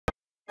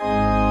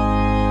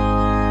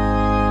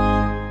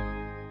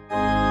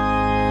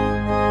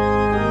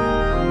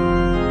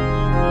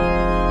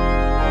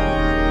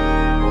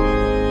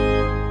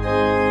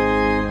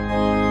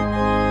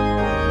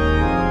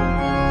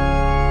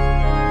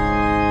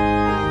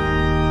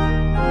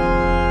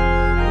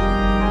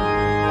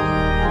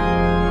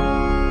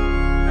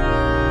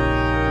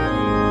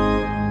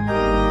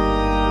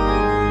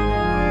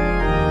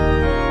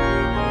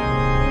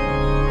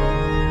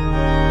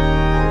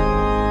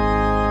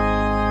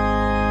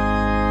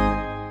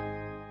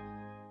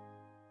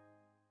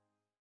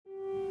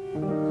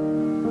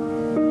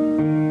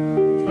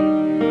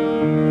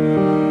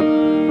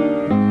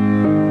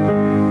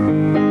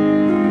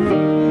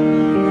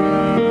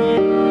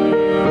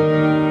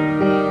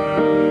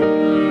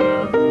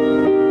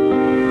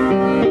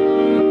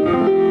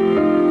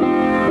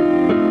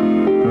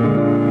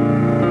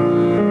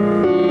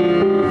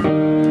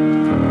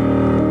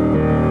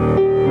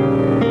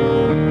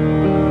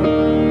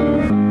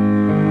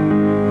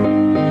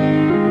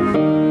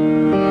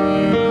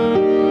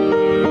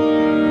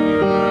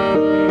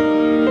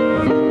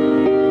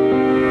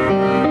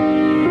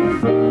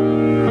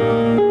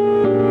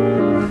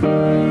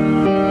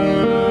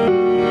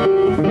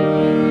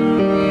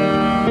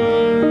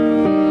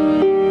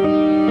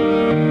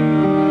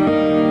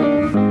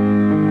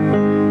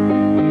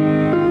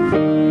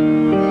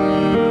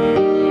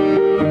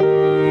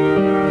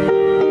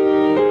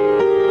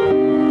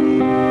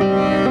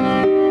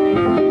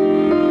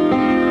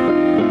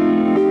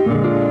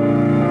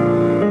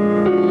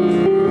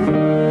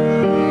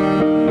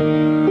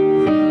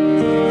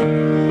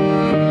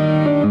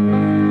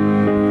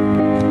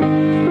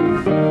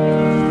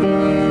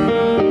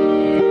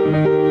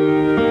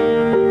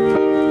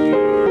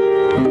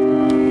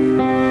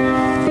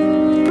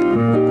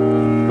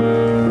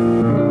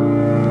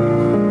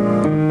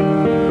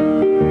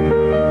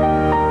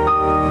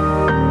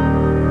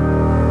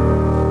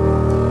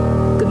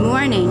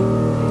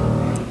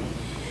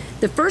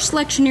first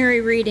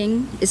lectionary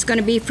reading is going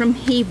to be from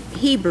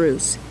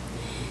Hebrews.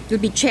 It will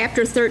be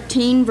chapter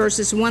 13,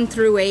 verses 1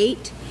 through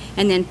 8,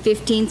 and then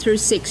 15 through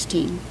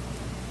 16.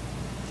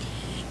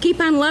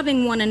 Keep on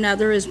loving one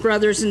another as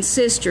brothers and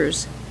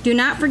sisters. Do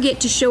not forget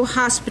to show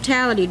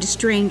hospitality to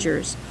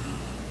strangers.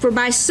 For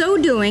by so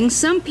doing,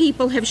 some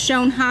people have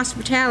shown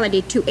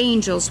hospitality to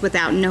angels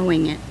without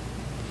knowing it.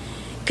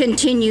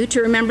 Continue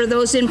to remember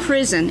those in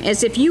prison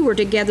as if you were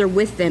together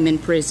with them in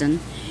prison,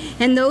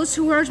 and those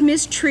who are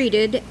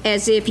mistreated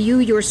as if you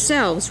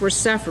yourselves were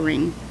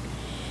suffering.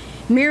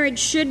 Marriage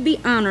should be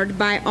honored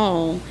by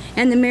all,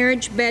 and the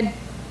marriage bed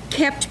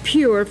kept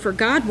pure, for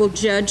God will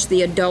judge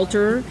the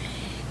adulterer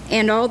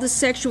and all the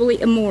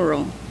sexually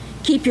immoral.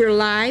 Keep your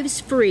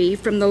lives free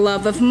from the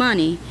love of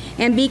money,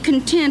 and be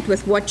content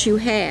with what you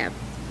have,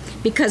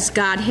 because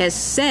God has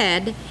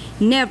said,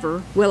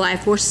 "Never will I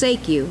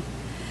forsake you."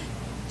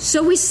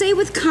 So we say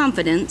with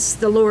confidence,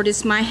 "The Lord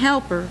is my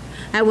helper.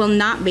 I will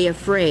not be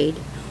afraid.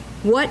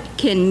 What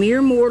can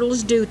mere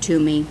mortals do to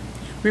me?"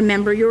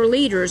 Remember your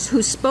leaders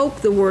who spoke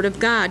the word of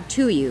God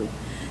to you.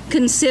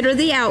 Consider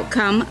the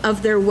outcome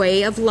of their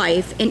way of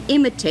life and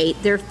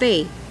imitate their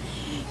faith.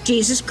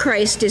 Jesus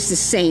Christ is the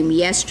same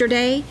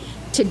yesterday,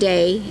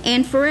 today,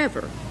 and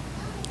forever.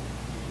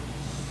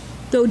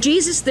 Through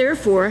Jesus,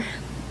 therefore,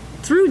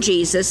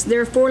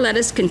 let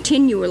us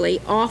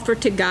continually offer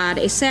to God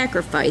a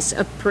sacrifice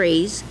of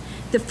praise,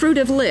 the fruit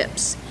of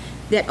lips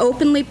that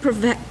openly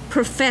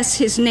profess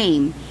his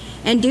name.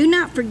 And do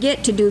not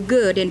forget to do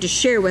good and to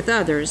share with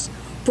others,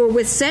 for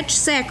with such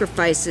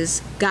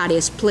sacrifices God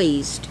is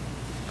pleased.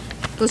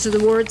 Those are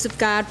the words of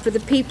God for the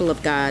people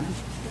of God.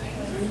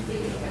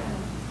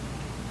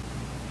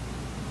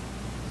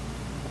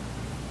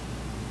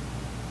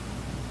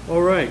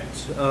 All right,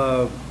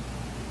 we're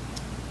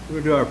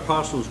going to do our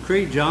Apostles'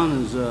 Creed. John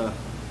is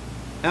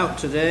out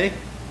today,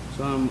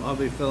 so I'll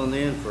be filling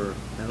in for,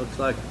 it looks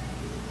like,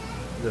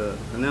 the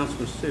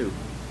announcements too.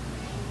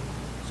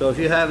 So if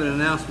you have any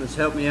announcements,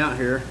 help me out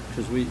here,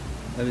 because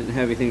I didn't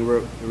have anything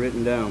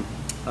written down.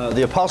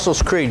 The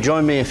Apostles' Creed,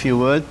 join me if you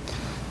would.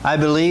 I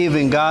believe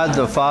in God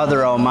the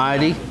Father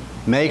Almighty,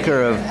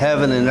 maker of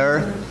heaven and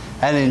earth,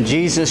 and in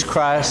Jesus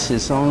Christ,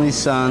 his only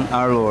Son,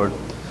 our Lord,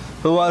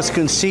 who was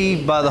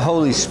conceived by the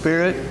Holy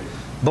Spirit,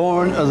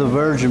 born of the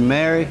Virgin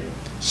Mary,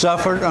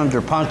 suffered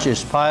under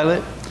Pontius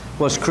Pilate,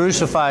 was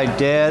crucified,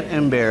 dead,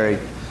 and buried.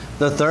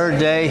 The third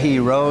day he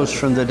rose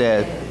from the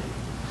dead.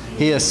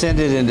 He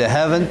ascended into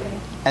heaven,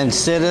 and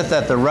sitteth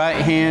at the right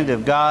hand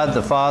of God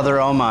the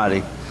Father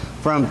Almighty.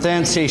 From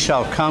thence he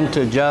shall come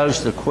to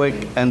judge the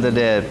quick and the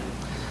dead.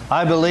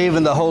 I believe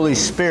in the Holy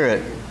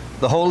Spirit,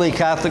 the Holy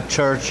Catholic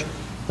Church,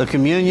 the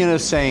communion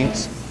of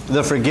saints,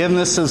 the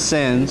forgiveness of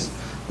sins,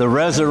 the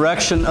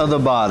resurrection of the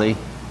body,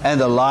 and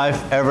the life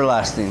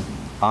everlasting.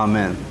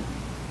 Amen.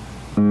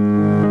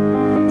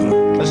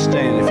 Let's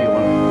stand if you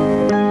want.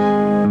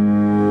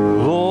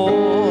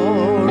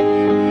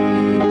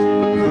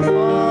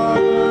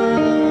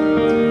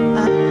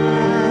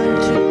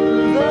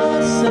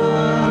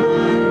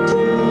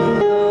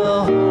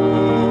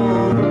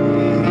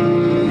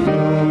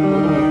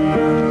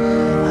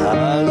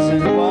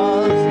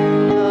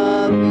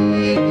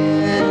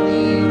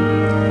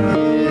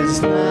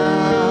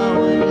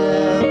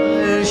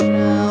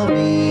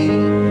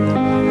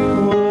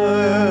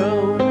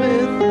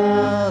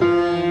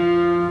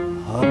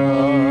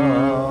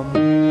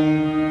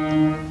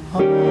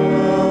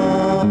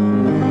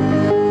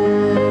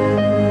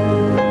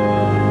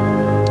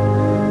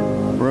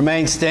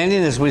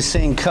 Standing as we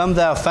sing, "Come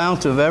Thou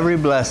Fount of Every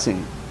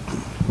Blessing."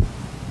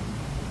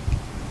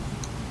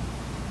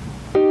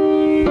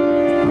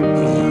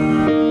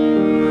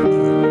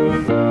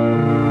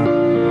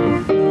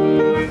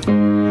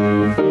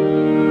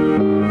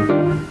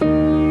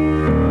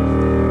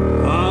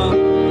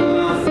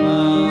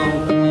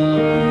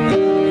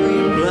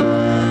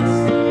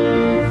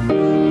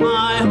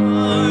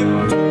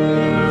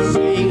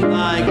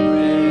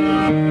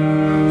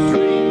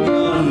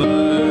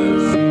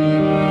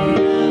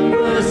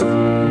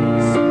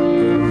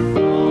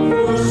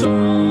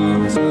 Song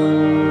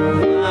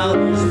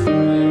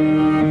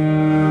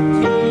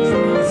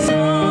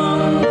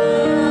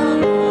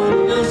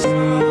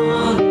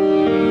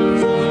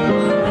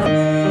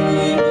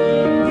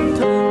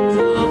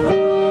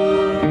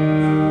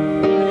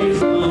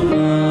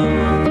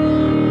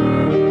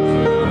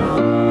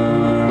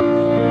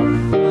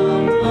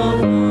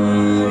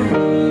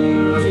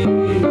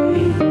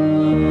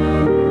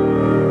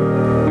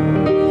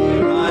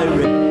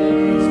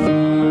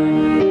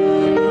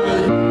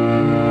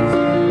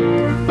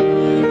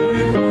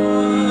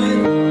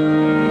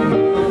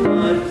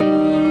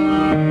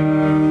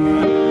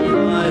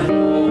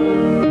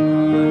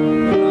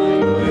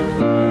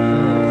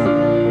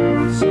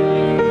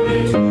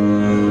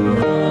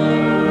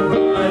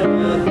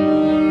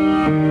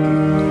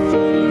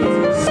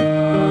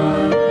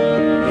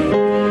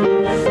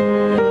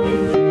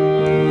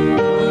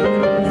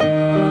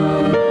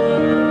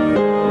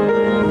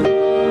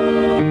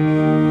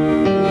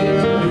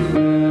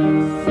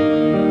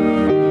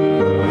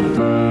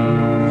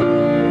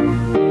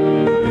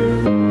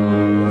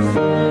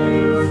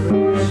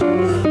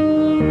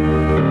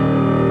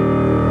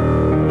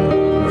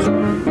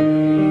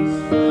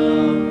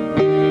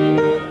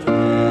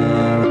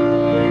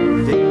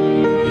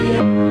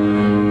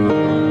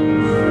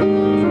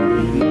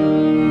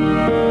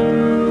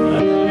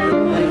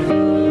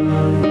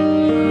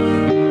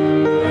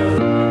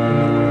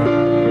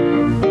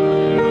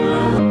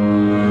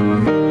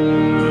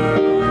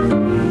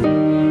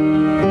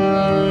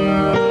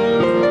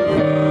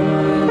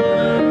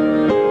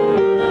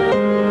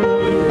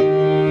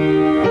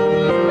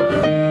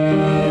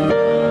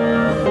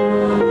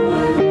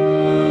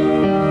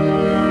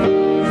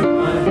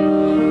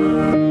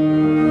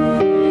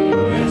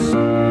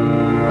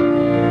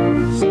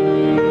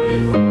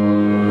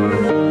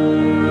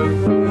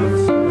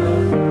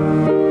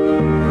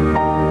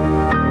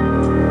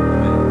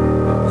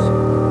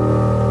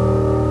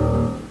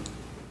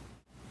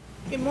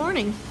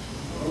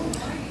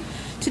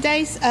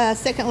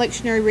second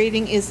lectionary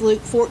reading is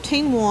Luke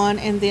 14:1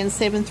 and then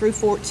 7 through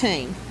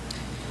 14.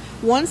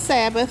 One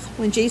Sabbath,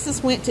 when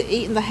Jesus went to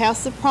eat in the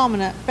house of a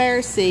prominent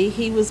Pharisee,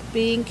 he was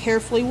being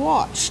carefully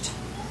watched.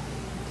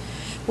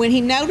 When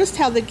he noticed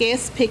how the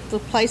guests picked the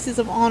places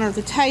of honor at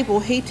the table,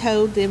 he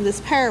told them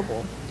this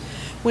parable.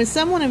 When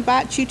someone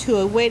invites you to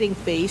a wedding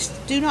feast,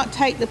 do not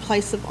take the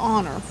place of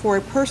honor, for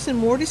a person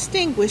more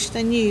distinguished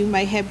than you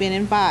may have been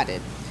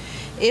invited.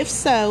 If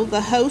so,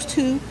 the host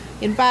who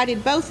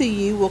invited both of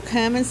you will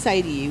come and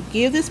say to you,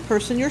 "Give this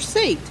person your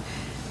seat."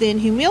 Then,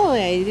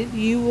 humiliated,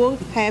 you will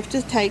have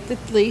to take the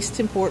least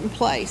important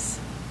place.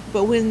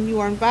 But when you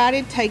are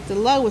invited, take the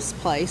lowest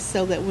place,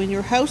 so that when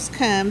your host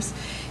comes,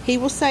 he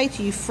will say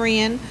to you,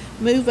 "Friend,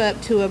 move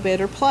up to a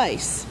better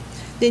place."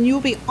 Then you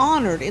will be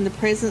honored in the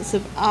presence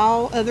of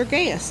all other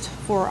guests,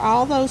 for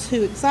all those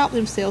who exalt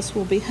themselves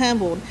will be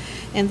humbled,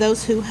 and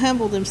those who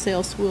humble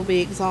themselves will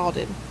be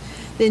exalted.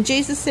 Then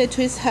Jesus said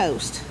to his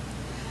host,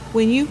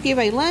 "When you give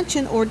a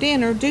luncheon or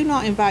dinner, do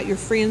not invite your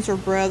friends or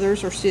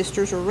brothers or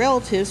sisters or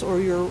relatives or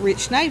your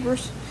rich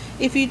neighbors.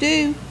 If you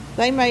do,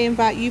 they may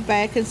invite you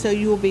back, and so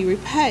you will be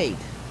repaid.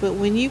 But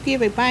when you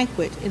give a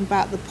banquet,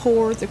 invite the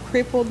poor, the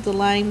crippled, the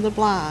lame, the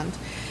blind,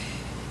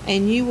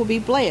 and you will be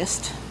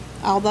blessed.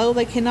 Although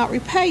they cannot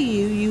repay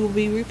you, you will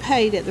be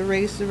repaid at the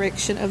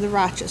resurrection of the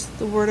righteous."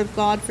 The word of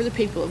God for the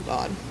people of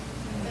God.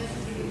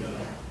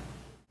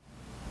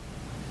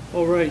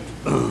 All right.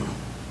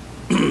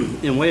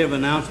 In way of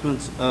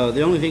announcements,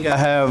 the only thing I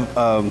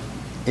have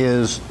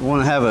is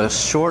want to have a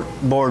short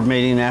board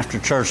meeting after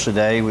church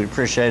today. We'd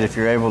appreciate if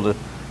you're able to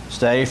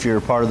stay if you're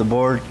a part of the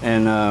board.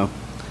 And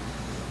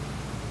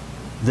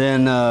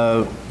then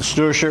the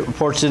stewardship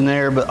report's in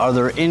there, but are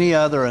there any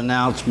other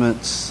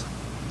announcements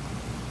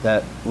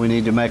that we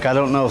need to make? I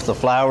don't know if the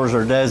flowers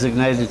are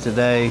designated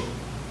today.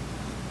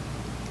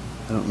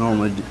 I don't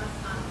normally do.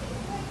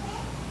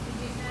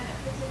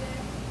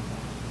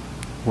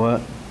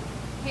 What?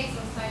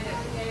 Hazel signed up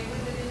today.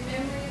 Was it in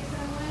memory of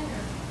someone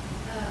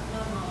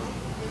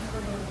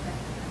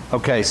or?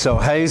 Okay, so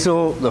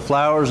Hazel, the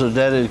flowers are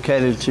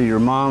dedicated to your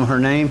mom. Her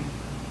name?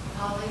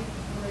 Ollie.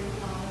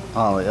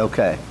 Ollie,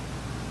 okay.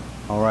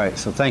 All right,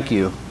 so thank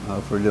you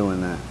for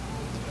doing that.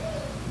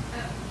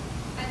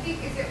 I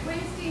think, is it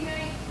Wednesday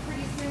night,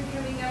 pretty soon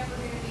coming up, we're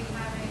going to be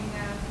having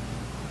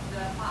the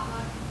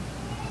potluck?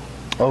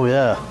 Oh,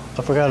 yeah.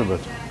 I forgot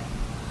about that.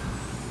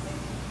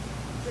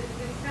 This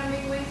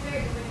coming Wednesday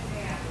or the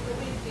Wednesday after? The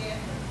Wednesday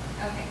after.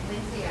 Okay,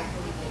 Wednesday after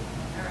we did.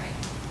 All right.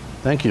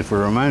 Thank you for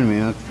reminding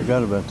me. I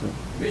forgot about that.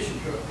 Mission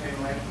truck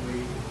came last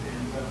week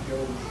and left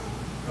Joe's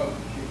Coke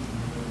machine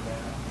and moved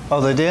that.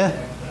 Oh, they did?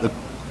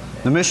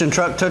 The mission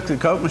truck took the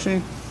Coke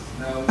machine?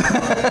 No.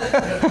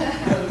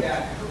 Another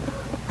guy.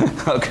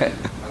 Okay.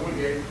 I wouldn't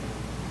get it.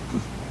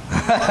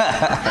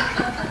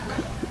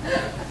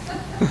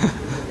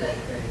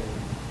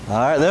 All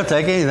right, they'll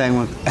take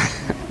anything.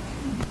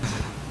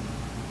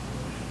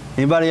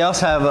 Anybody else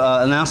have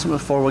an announcement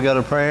before we go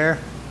to prayer?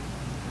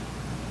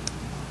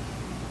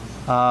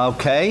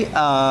 Okay.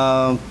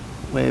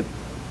 Wait.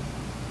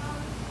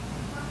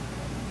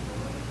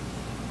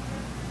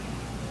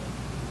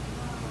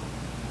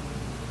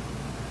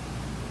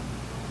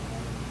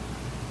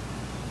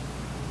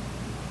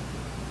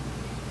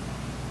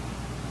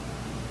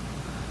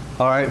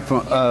 All right. Your friend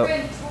Tori,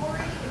 is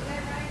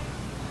that right?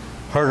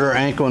 Hurt her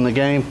ankle in the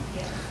game.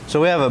 Yes. So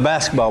we have a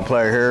basketball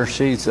player here.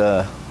 She's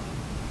apparently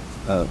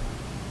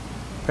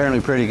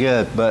pretty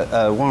good, but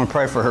I want to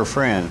pray for her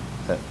friend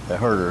that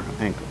hurt her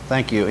ankle.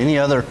 Thank you. Any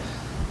other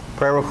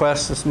prayer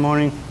requests this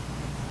morning?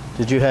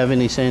 Did you have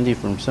any, Sandy,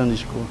 from Sunday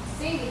school?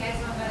 Sandy has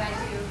one, but I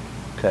do.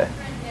 Okay. My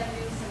friend Deb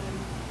Newsom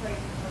prayed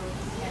for her.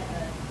 She had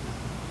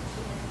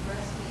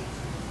breast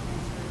cancer and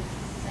her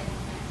second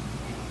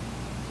cancer.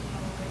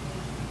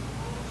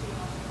 She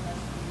also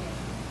lost her leg.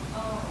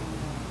 Oh,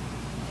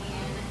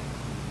 and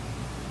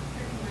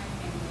my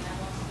family, I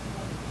lost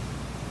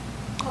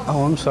her mother.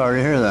 Oh, I'm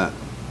sorry to hear that.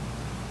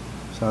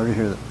 Sorry to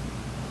hear that.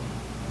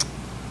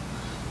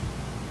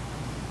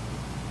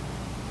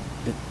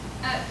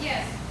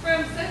 Yes,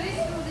 from Sunday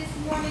school this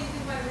morning, we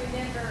want to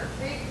remember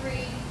Rick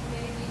Reed.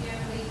 Many of you know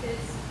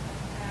Letha's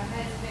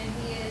husband.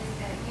 He is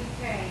at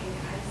UK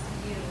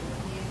ICU.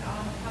 He is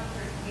on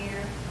comfort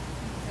care,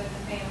 so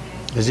the family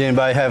has. Does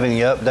anybody have any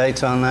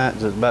updates on that?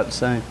 Is it about the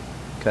same?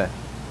 Okay.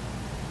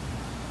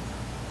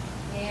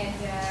 And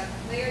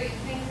Larry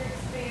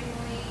Kendrick's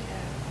family,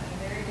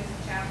 Larry was a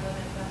chaplain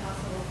at the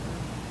hospital for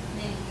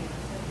many years.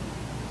 So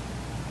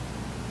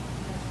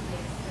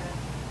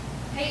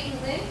Peyton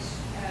Lynch,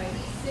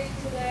 he's sick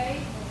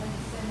today. When he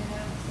sent it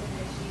out, said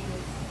that she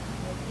was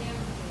with him.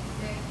 He's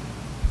sick.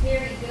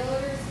 Terry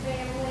Diller's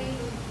family,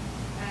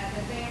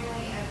 the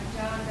family of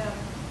John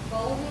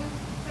Bolden.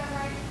 Is that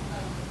right?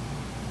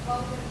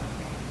 Bolden.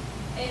 Okay.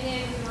 And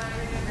then we want to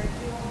remember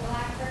Jewel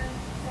Blackburn.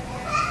 Is that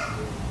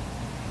right?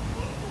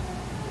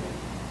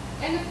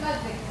 And the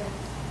flood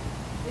victims.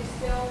 There's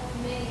still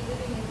many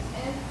living in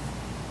tents.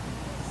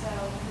 So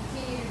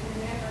continue to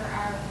remember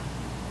our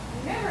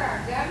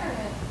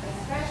government,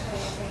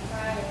 especially as they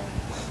try to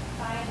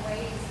find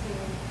ways to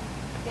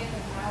get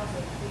them out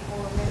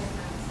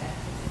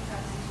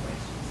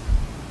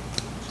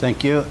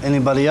Thank you.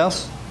 Anybody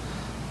else?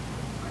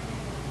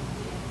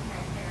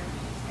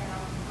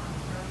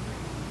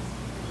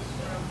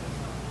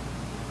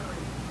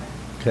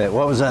 Okay,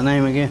 what was that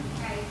name again?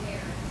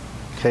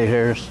 Kay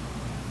Harris.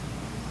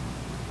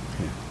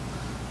 Okay.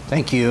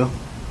 Thank you.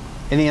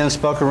 Any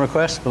unspoken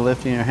requests for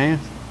lifting your hand?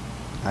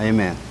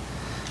 Amen.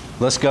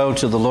 Let's go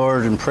to the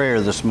Lord in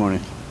prayer this morning.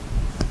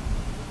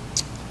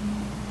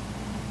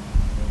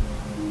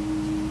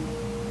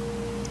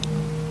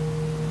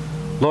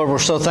 Lord, we're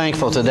so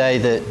thankful today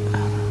that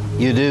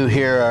you do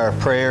hear our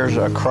prayers,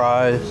 our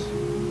cries.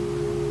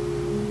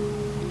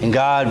 And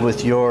God,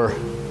 with your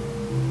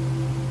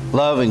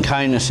love and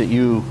kindness that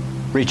you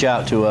reach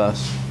out to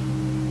us.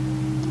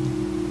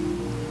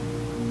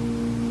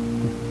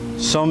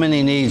 So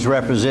many needs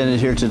represented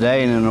here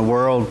today, and in a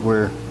world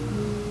where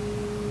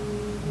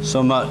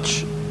so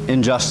much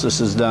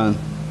injustice is done,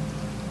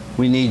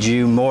 we need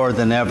you more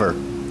than ever.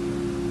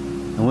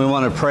 And we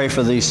want to pray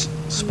for these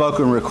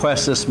spoken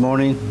requests this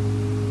morning,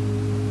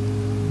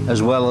 as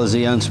well as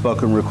the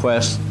unspoken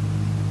requests.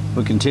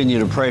 We continue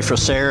to pray for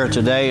Sarah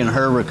today and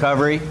her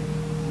recovery.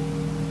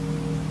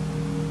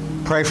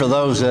 Pray for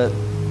those that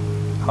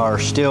are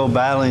still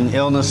battling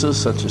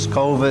illnesses such as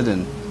COVID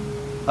and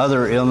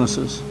other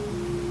illnesses.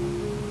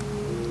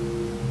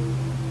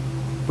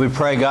 We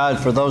pray, God,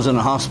 for those in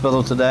the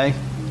hospital today,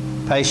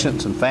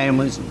 patients and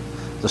families, and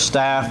the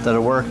staff that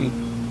are working.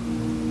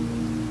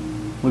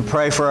 We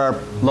pray for our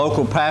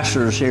local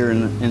pastors here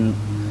in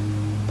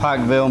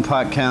Pikeville and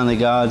Pike County,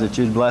 God, that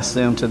you'd bless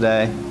them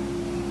today.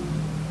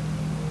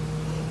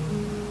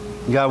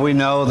 God, we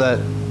know that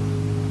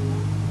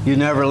you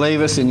never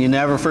leave us and you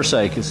never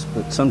forsake us,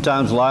 but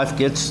sometimes life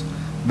gets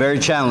very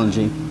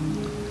challenging.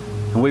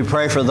 And we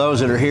pray for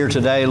those that are here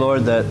today,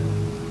 Lord, that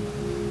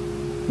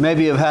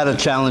maybe have had a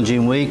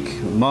challenging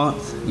week,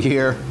 month,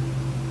 year.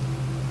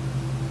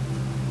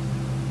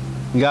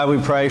 And God,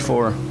 we pray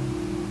for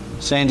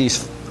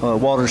Sandy's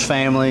Walter's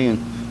family,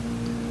 and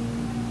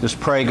just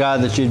pray,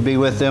 God, that you'd be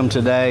with them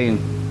today, and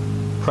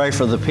pray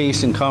for the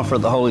peace and comfort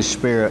of the Holy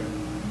Spirit.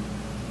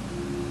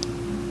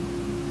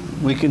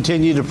 We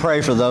continue to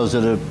pray for those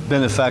that have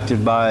been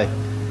affected by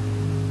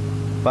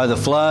the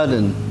flood,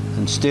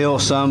 and still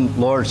some,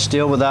 Lord,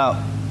 still without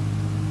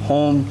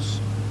homes.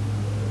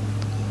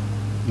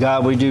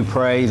 God, we do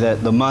pray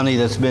that the money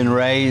that's been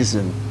raised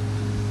and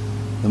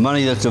the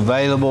money that's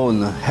available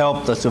and the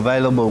help that's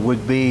available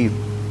would be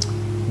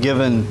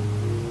given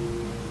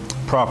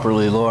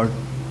properly, Lord.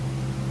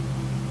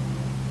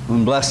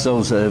 And bless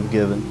those that have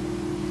given.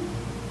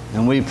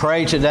 And we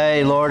pray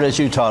today, Lord, as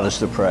you taught us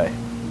to pray.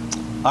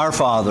 Our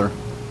Father,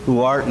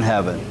 who art in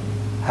heaven,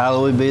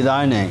 hallowed be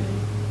thy name.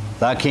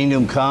 Thy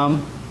kingdom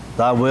come,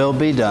 thy will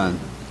be done,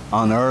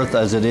 on earth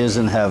as it is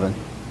in heaven.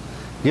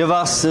 Give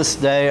us this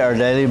day our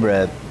daily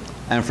bread,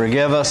 and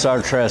forgive us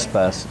our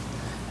trespasses,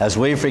 as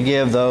we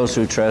forgive those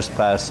who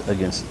trespass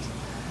against us.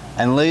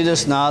 And lead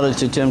us not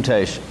into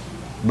temptation,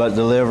 but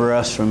deliver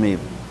us from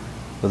evil.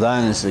 For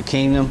thine is the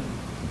kingdom,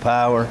 the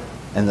power,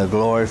 and the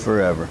glory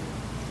forever.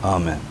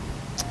 Amen.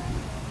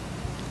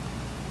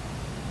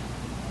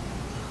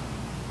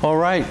 All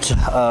right,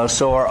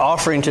 so our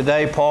offering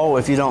today, Paul,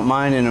 if you don't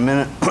mind, in a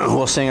minute,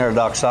 we'll sing our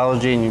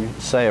doxology and you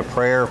say a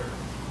prayer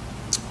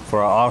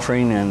for our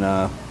offering. And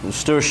the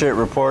stewardship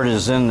report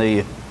is in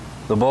the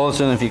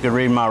bulletin, if you could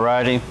read my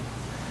writing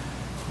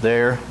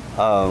there.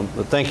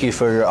 But thank you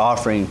for your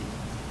offering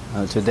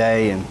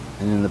today and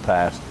in the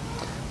past.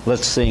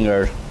 Let's sing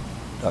our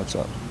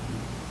doxology.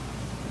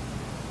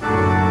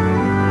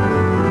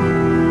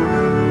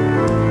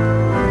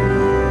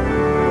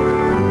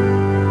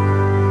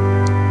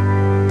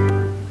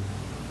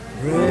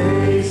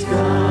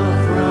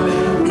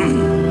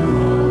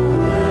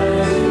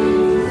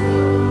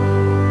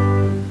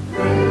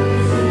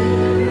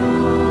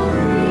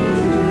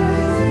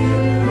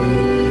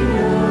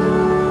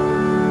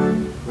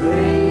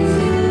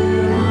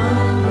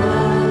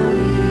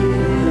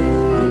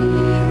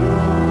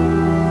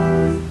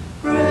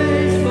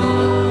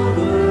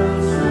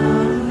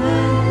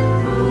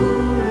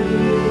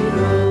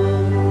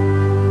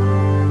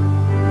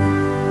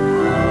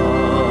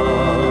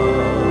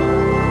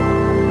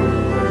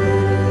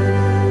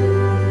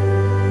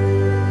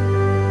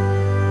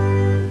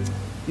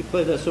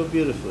 Played that so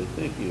beautifully.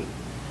 Thank you.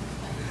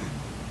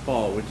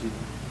 Paul, would you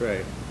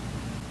pray?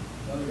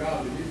 Father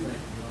God, we do thank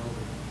you for all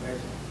the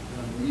grace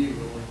unto you,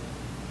 Lord.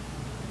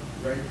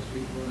 Great to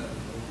speak one of us,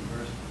 Lord, your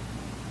mercy.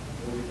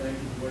 Lord, we thank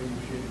you for what you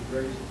shed your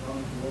grace upon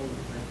us, Lord.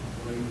 We thank you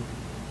for what you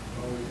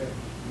always have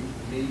to meet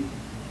the need.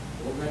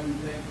 Lord, God, we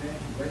thank you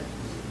for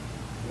blessings.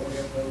 Lord,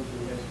 help those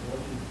who have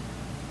fortune,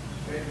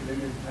 especially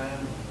during this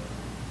time of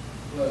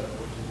flood,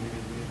 Lord, so we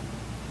can be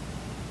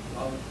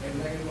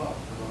everything is lost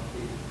for our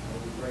people.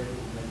 Lord, we pray that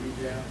we may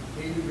reach out,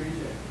 continue to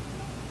reach out.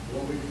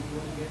 Lord, we just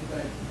once again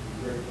thank you for your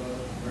great love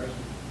and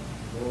mercy.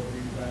 Lord, for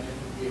your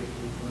financial gifts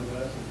to each one of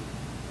us. And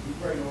we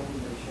pray, Lord,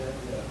 we may shut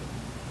it up.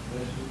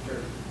 Bless the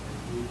church.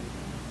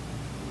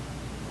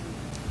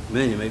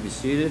 Amen. You may be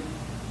seated.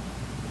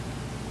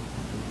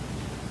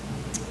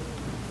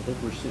 I think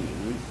we're singing,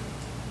 right?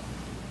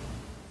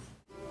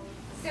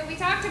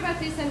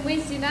 about this on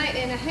Wednesday night,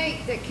 and I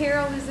hate that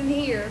Carol isn't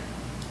here.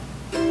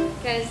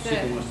 Because, She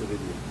can watch the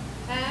video.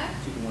 huh?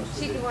 She can watch the She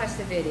video. can watch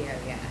the video,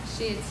 yeah.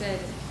 She had said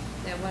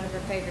that one of her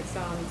favorite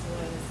songs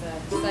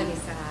was Sunny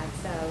Side,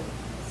 so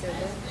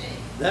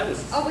That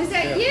was. oh, was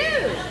that yeah. you?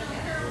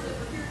 Yeah.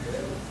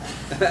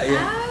 Okay.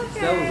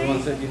 That was the one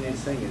that said you need to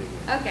sing it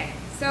again. Okay,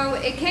 so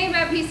it came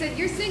up, he said,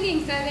 you're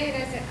singing Sunday,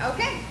 and I said,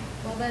 okay.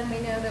 Well, then we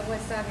know that what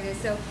song it is.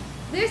 So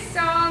this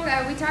song,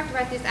 we talked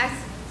about this, I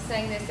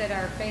sang this at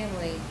our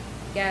family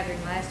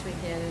gathering last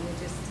weekend, and it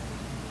just,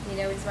 you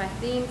know, it's my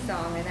theme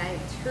song, and I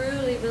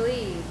truly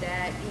believe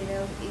that, you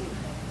know,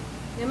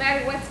 no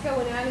matter what's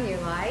going on in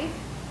your life,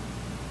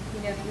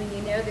 you know, when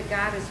you know that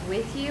God is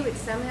with you, it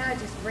somehow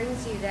just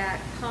brings you that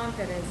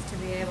confidence to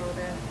be able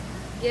to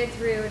get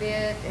through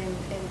it, and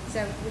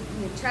so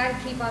you try to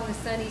keep on the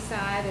sunny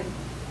side, and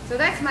so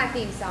that's my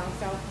theme song,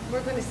 so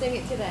we're going to sing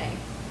it today.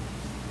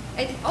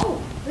 And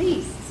oh,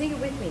 please, sing it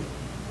with me.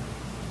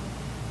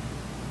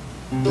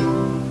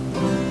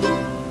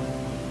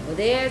 Well,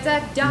 there's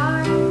a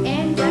dark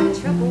and a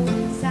troubled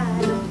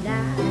side of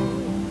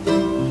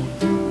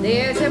life.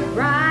 There's a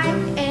bright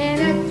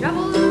and a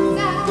troubled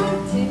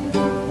side too.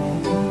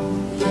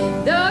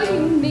 Though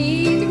you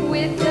meet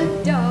with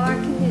the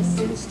darkness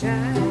and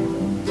strife,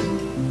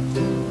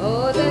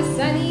 oh, the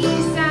sunny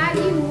side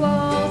you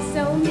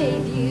also may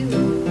view.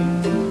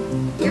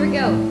 Here we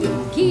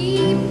go.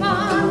 Keep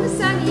on the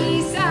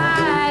sunny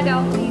side,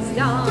 always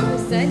on the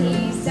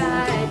sunny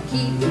side.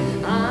 Keep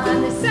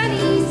on the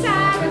sunny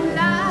side of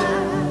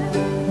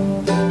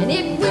life, and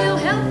it will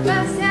help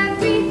us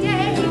every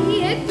day.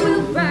 It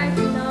will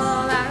brighten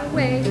all our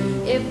way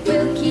if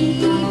we'll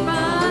keep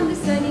on the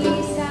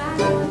sunny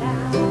side of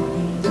life.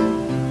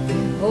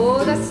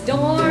 Oh, the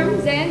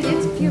storms and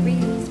its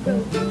furies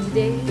grow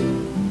today,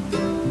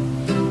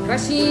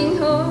 crushing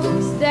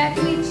hopes that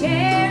we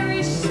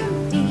cherish so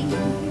deep,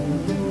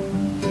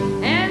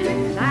 and the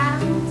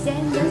clouds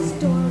and the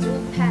storm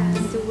will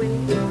pass away,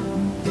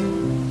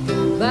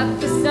 but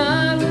the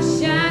sun will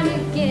shine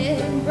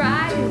again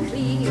bright and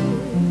clear.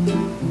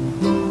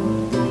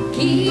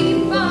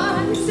 Keep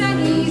on the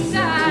sunny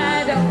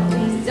side,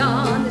 always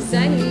on the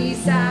sunny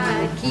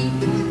side. Keep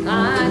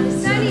on the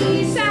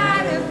sunny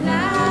side of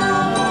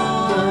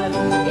life.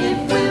 It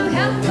will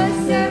help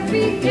us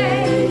every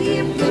day.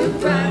 It will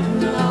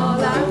brighten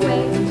all our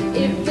way.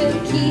 It will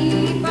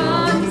keep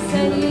on the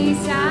sunny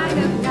side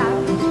of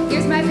life.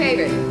 Here's my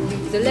favorite.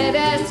 So let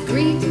us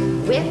greet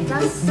with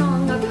a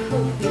song of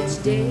hope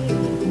each day.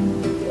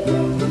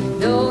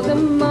 Though the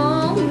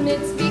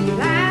moments be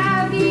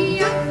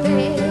cloudy up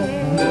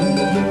there,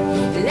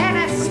 let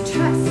us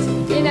trust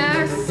in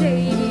our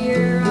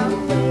Savior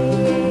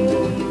always.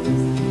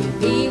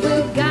 He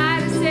will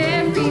guide us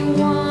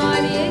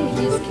everyone in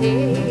His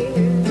care.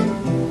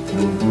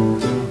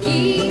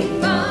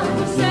 Keep on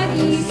the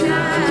sunny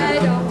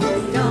side,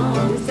 always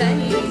on the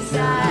sunny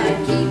side.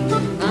 Keep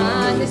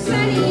on the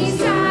sunny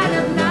side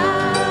of life.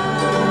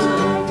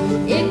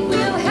 It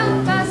will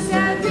help us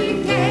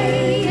every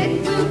day. It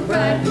will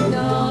brighten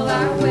all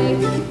our way.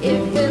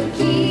 It will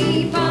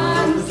keep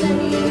on the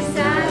sunny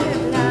side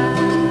of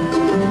life.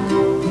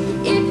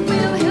 It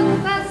will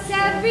help us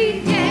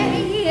every day.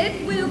 It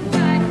will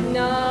brighten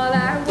all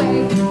our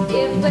way.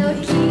 It will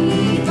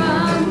keep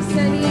on the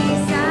sunny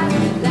side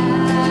of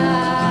life.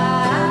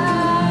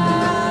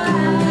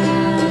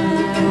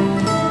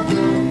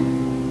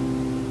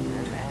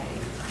 All right.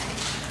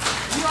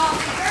 You all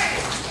be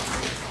great.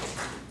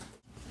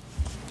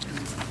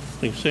 I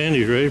think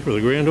Sandy's ready for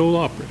the Grand Ole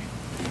Opry.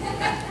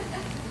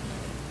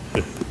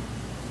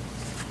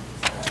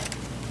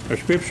 Our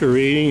scripture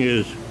reading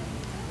is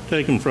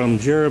taken from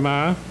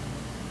Jeremiah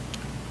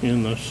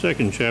in the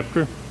 2nd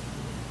chapter,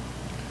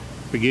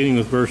 beginning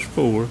with verse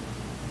 4.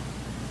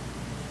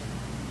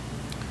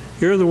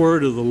 Hear the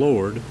word of the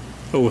Lord,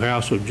 O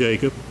house of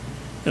Jacob,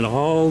 and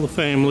all the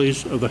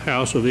families of the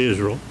house of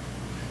Israel.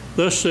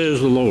 Thus says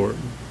the Lord,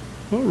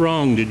 what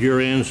wrong did your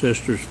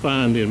ancestors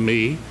find in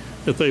me,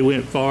 that they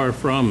went far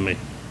from me,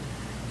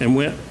 and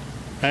went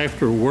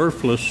after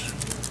worthless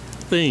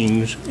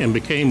things, and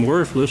became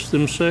worthless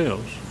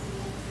themselves?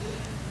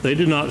 They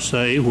did not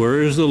say,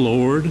 where is the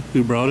Lord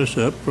who brought us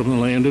up from the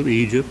land of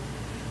Egypt,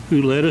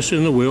 who led us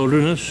in the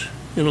wilderness,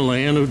 in a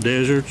land of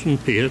deserts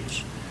and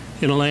pits,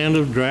 in a land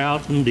of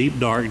drought and deep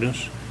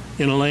darkness,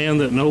 in a land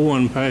that no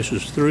one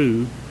passes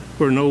through,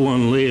 where no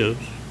one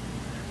lives?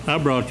 I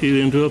brought you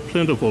into a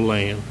plentiful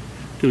land,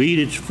 to eat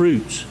its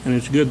fruits and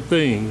its good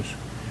things.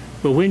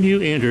 But when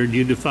you entered,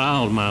 you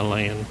defiled my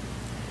land,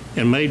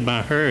 and made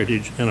my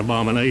heritage an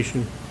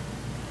abomination.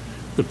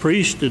 The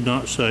priests did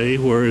not say,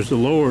 where is the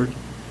Lord?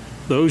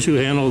 Those who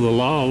handle the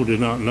law did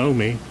not know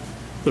me.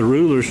 The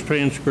rulers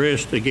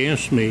transgressed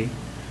against me.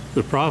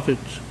 The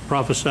prophets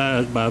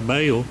prophesied by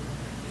Baal,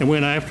 and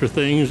went after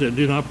things that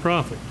do not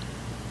profit.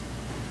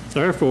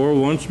 Therefore,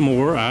 once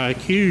more I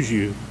accuse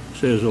you,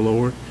 says the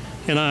Lord,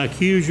 and I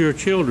accuse your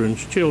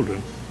children's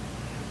children.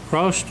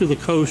 Cross to the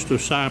coast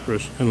of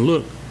Cyprus and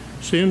look,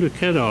 send to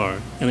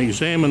Kedar and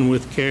examine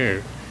with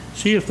care.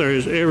 See if there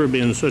has ever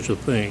been such a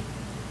thing.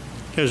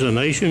 Has a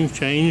nation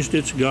changed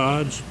its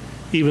gods,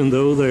 even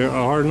though there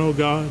are no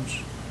gods?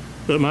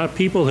 But my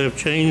people have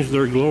changed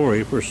their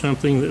glory for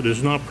something that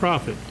does not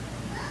profit.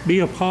 Be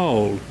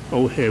appalled,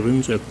 O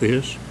heavens, at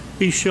this.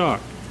 Be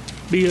shocked.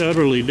 Be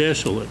utterly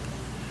desolate.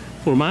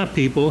 For my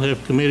people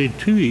have committed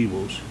two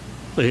evils.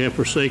 They have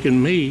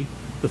forsaken me,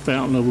 the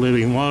fountain of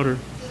living water,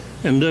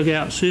 and dug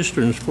out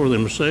cisterns for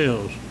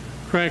themselves,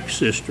 cracked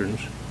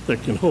cisterns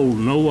that can hold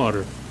no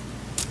water.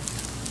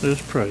 Let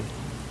us pray.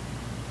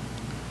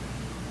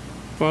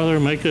 Father,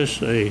 make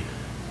us a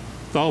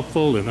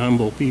thoughtful and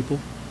humble people.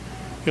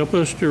 Help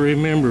us to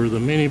remember the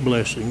many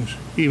blessings,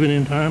 even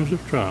in times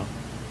of trial.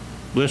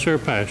 Bless our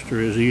pastor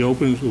as he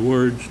opens the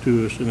words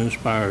to us and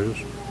inspires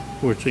us.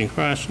 For it's in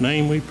Christ's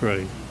name we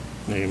pray.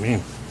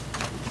 Amen.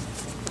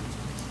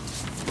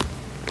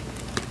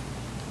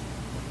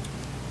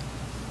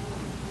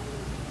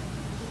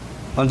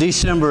 On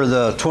December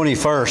the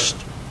 21st,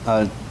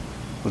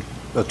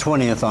 the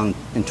 20th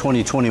in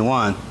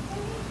 2021,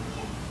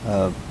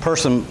 a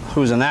person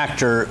who's an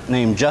actor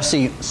named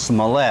Jussie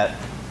Smollett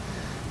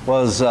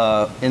was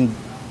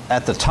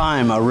at the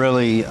time a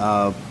really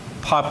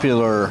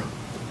popular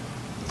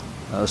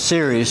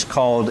series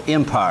called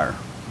Empire.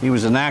 He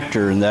was an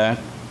actor in that.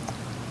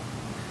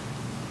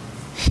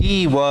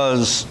 He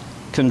was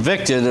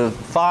convicted of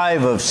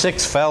 5 of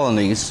 6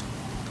 felonies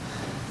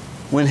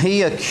when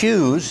he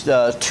accused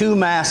 2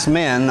 masked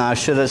men. I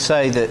should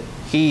say that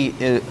he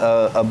is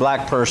a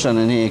black person,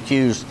 and he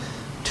accused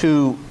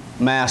 2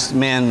 masked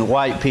men,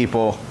 white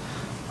people,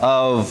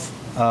 of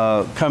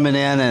coming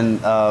in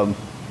and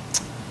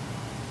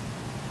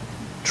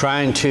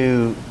trying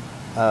to,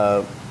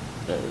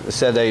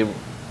 said they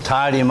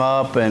tied him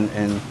up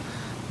and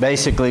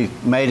basically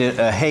made it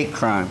a hate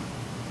crime.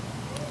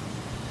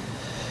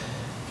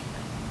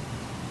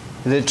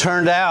 And it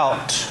turned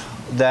out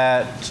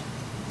that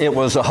it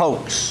was a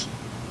hoax.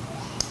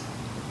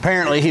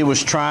 Apparently he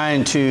was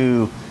trying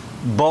to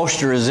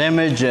bolster his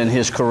image and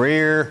his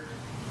career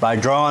by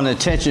drawing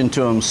attention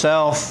to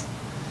himself,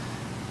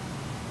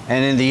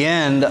 and in the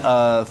end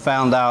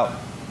found out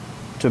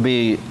to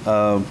be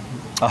a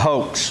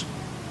hoax.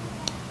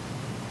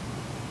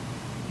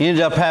 He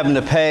ended up having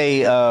to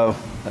pay,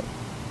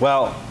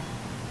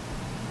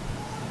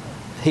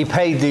 he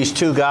paid these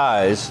 2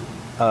 guys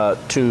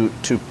to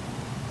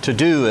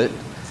do it,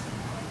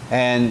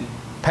 and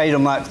paid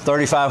them like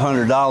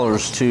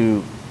 $3,500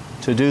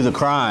 to do the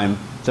crime,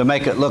 to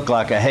make it look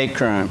like a hate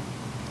crime.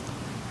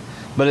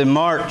 But in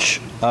March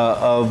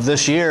of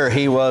this year,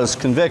 he was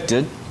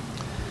convicted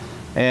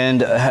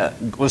and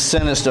was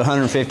sentenced to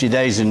 150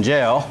 days in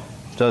jail.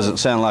 Doesn't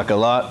sound like a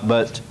lot,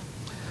 but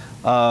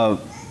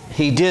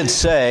he did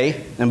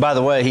say, and by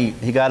the way,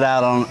 he got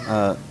out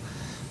on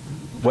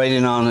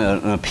waiting on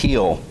an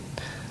appeal,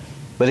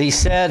 but he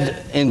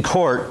said in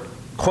court,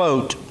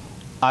 quote,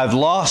 "I've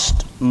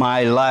lost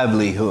my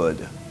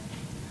livelihood."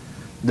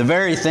 The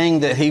very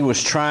thing that he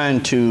was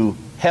trying to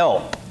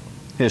help,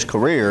 his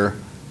career,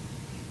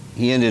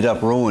 he ended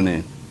up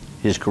ruining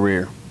his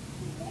career.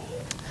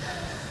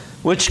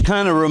 Which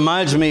kind of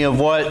reminds me of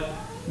what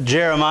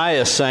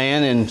Jeremiah is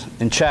saying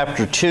in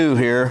chapter 2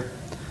 here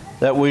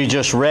that we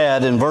just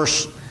read. In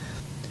verse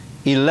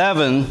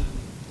 11,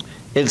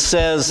 it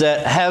says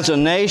that, "Has a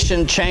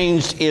nation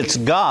changed its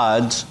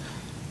gods,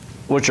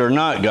 which are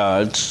not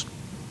gods,"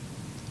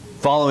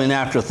 following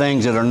after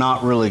things that are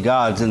not really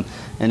gods. And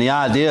the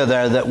idea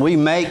there that we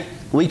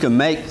can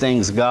make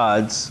things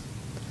gods.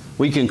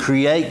 We can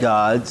create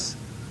gods.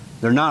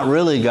 They're not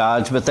really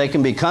gods, but they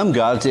can become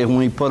gods if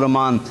we put them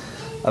on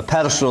a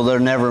pedestal they're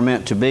never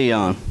meant to be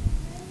on.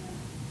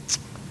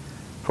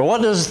 For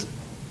what does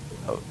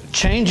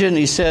changing,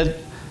 he said,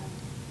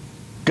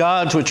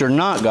 gods which are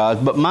not gods,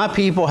 but my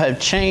people have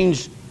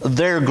changed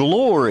their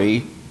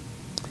glory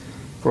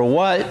for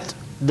what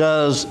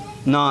does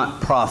not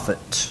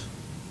profit.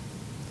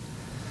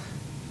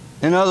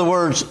 In other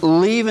words,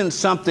 leaving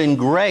something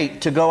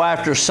great to go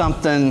after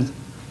something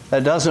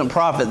that doesn't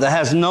profit, that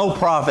has no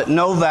profit,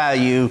 no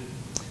value,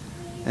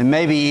 and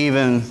maybe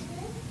even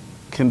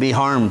can be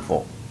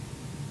harmful.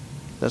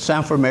 Does that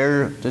sound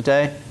familiar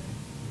today?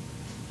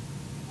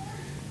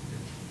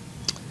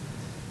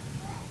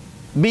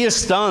 Be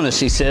astonished,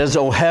 he says,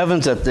 O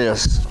heavens, at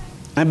this,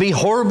 and be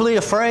horribly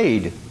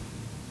afraid.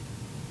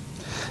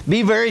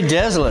 Be very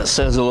desolate,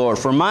 says the Lord,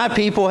 for my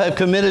people have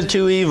committed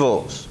 2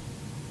 evils.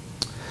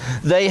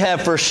 They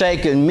have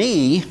forsaken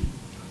me,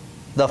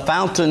 the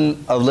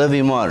fountain of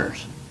living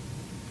waters,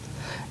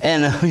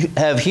 and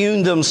have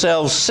hewn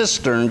themselves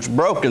cisterns,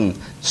 broken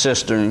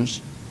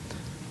cisterns,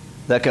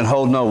 that can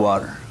hold no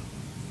water.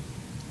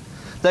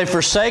 They've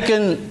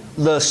forsaken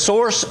the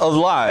source of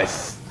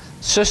life,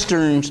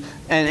 cisterns,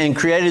 and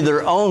created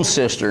their own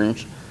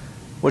cisterns,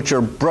 which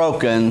are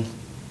broken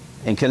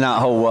and cannot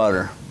hold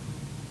water.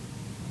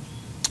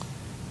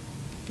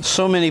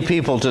 So many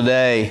people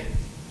today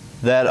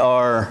that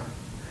are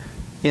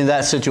in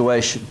that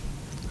situation.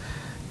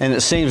 And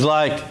it seems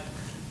like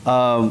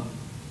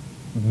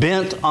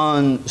bent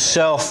on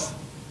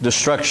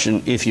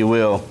self-destruction, if you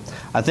will.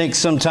 I think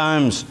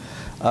sometimes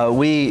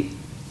we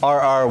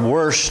are our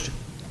worst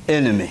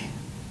enemy.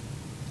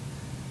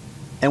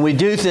 And we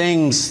do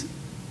things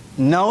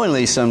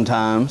knowingly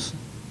sometimes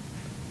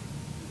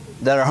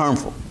that are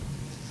harmful,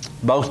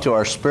 both to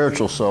our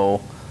spiritual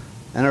soul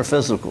and our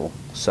physical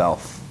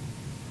self.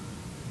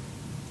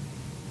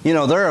 You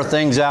know, there are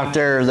things out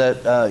there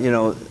that,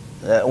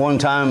 at one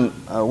time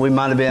we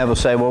might have been able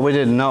to say, well, we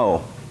didn't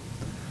know.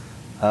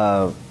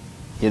 For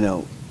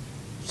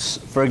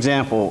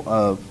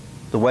example,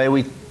 the way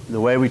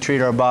we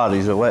treat our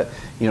bodies, the way,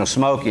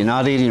 smoking,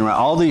 not eating right,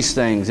 all these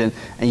things, and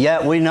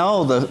yet we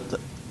know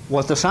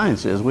what the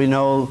science is. We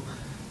know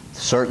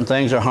certain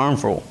things are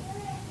harmful.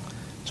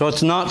 So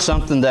it's not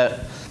something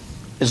that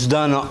is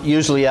done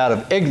usually out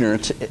of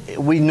ignorance.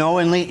 We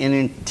knowingly and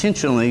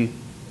intentionally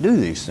do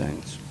these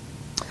things.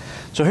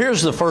 So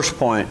here's the first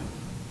point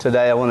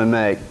today I want to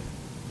make.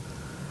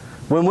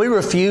 When we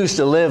refuse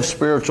to live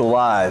spiritual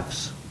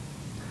lives,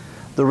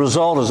 the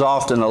result is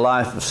often a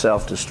life of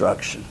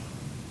self-destruction.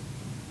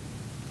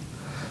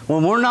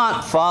 When we're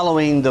not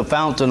following the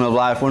fountain of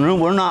life, when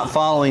we're not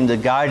following the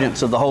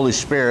guidance of the Holy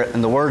Spirit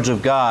and the words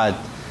of God,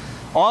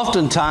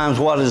 oftentimes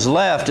what is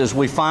left is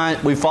we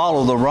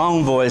follow the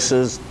wrong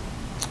voices,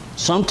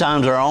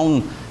 sometimes our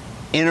own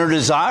inner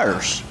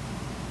desires.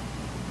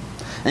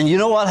 And you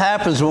know what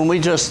happens when we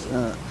just,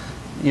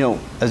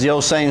 as the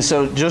old saying,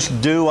 so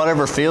just do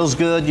whatever feels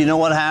good, you know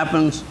what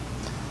happens?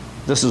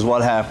 This is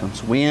what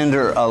happens. We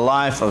enter a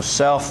life of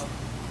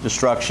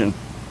self-destruction.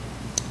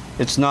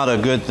 It's not a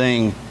good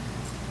thing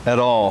at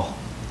all.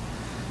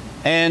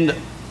 And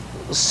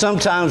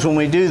sometimes when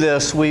we do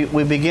this, we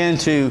begin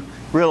to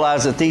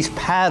realize that these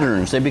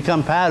patterns, they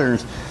become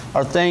patterns,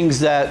 are things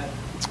that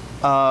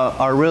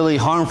are really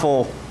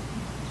harmful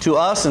to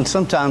us and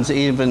sometimes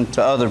even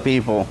to other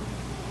people.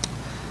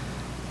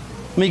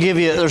 Let me give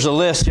you, there's a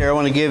list here. I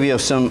want to give you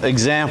some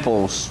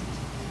examples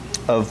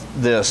of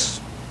this.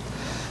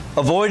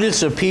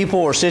 Avoidance of people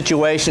or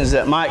situations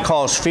that might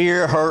cause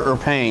fear, hurt, or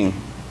pain.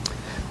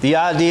 The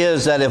idea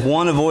is that if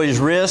one avoids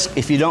risk,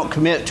 if you don't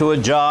commit to a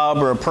job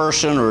or a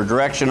person or a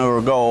direction or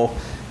a goal,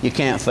 you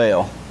can't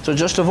fail. So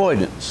just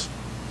avoidance.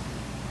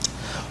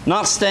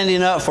 Not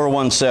standing up for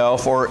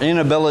oneself or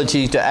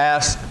inability to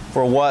ask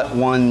for what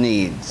one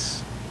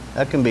needs.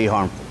 That can be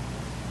harmful.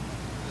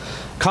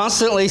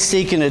 Constantly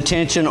seeking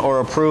attention or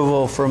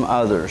approval from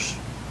others.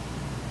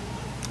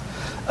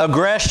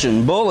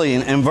 Aggression,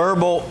 bullying, and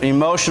verbal,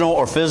 emotional,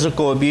 or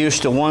physical abuse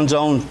to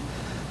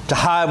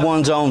hide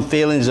one's own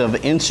feelings of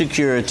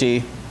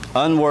insecurity,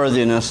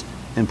 unworthiness,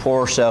 and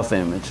poor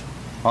self-image.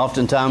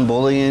 Oftentimes,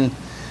 bullying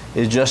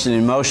is just an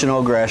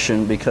emotional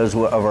aggression because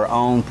of our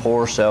own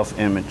poor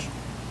self-image.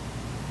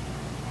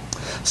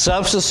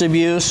 Substance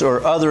abuse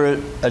or other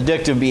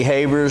addictive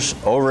behaviors,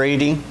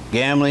 overeating,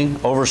 gambling,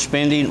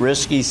 overspending,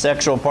 risky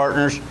sexual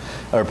partners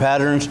or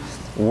patterns,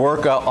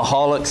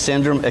 workaholic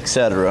syndrome,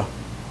 etc.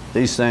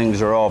 These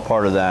things are all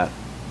part of that.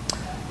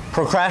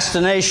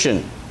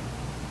 Procrastination.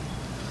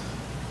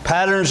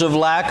 Patterns of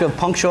lack of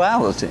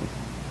punctuality.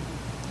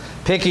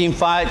 Picking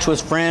fights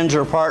with friends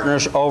or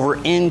partners over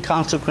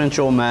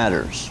inconsequential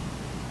matters.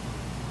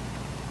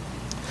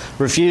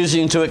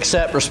 Refusing to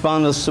accept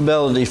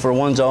responsibility for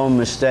one's own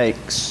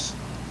mistakes.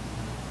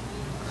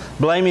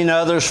 Blaming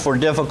others for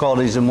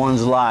difficulties in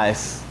one's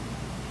life.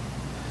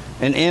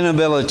 An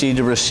inability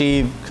to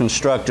receive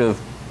constructive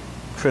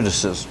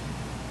criticism.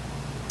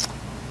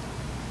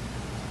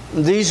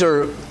 These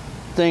are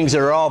things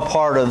that are all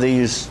part of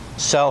these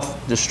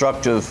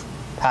self-destructive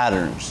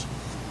patterns.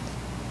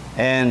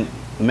 And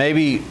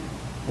maybe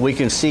we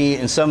can see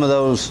in some of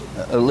those,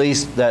 at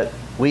least, that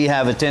we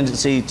have a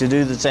tendency to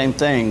do the same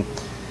thing.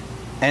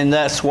 And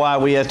that's why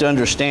we have to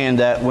understand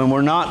that when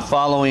we're not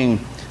following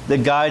the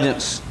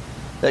guidance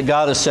that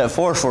God has set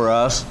forth for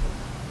us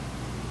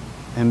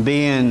and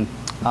being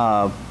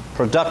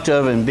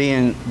productive and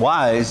being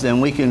wise,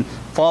 then we can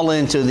fall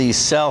into these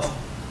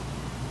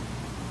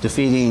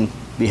self-defeating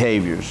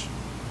behaviors.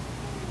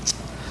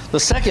 The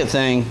second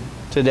thing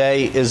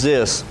today is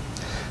this.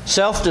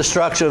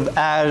 Self-destructive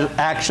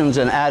actions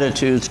and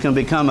attitudes can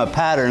become a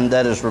pattern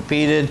that is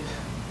repeated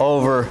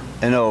over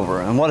and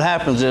over. And what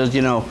happens is,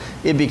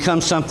 it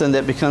becomes something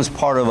that becomes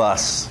part of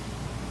us.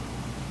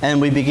 And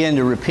we begin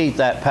to repeat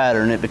that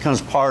pattern. It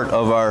becomes part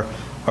of our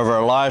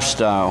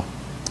lifestyle.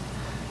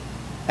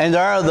 And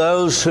there are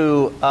those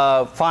who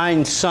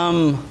find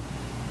some,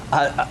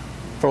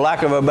 for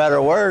lack of a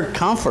better word,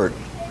 comfort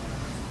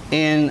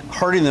in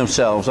hurting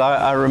themselves.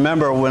 I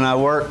remember when I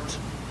worked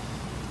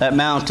at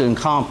Mountain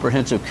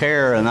Comprehensive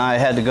Care and I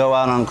had to go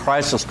out on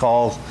crisis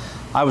calls.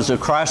 I was a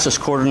crisis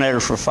coordinator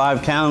for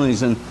 5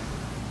 counties, and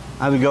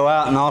I would go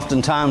out, and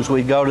oftentimes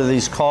we'd go to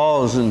these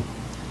calls, and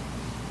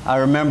I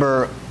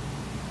remember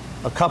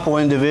a couple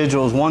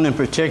individuals, one in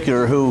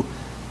particular, who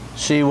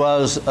she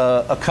was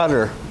a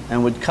cutter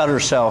and would cut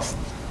herself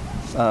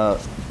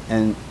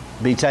and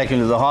be taken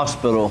to the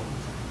hospital.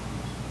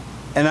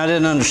 And I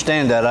didn't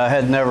understand that. I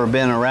had never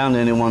been around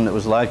anyone that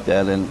was like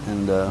that,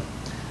 and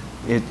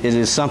it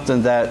is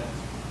something that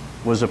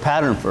was a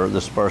pattern for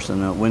this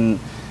person.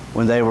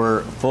 When they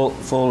were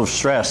full of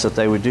stress, that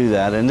they would do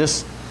that. And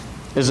this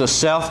is a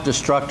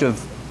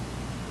self-destructive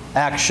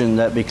action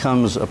that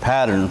becomes a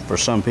pattern for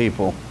some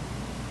people.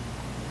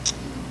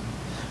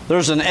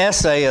 There's an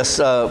essayist,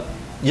 a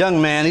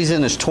young man, he's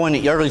in his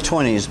early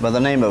 20s, by the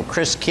name of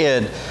Chris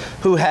Kidd,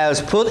 who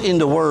has put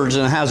into words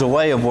and has a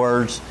way of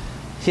words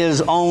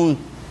his own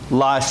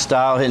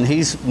lifestyle, and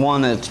he's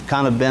one that's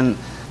kind of been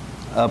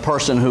a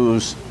person who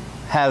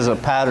has a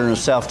pattern of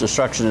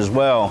self-destruction as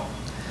well.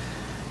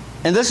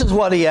 And this is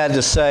what he had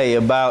to say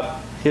about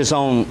his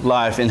own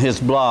life in his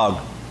blog.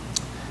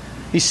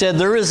 He said,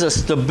 "There is a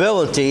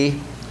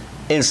stability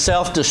in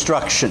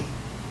self-destruction,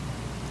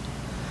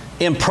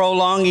 in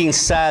prolonging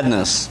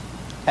sadness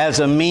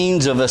as a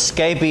means of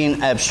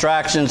escaping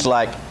abstractions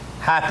like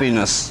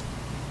happiness.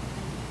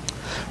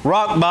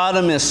 Rock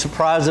bottom is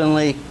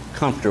surprisingly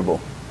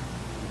comfortable.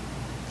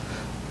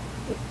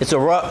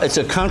 It's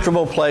a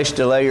comfortable place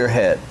to lay your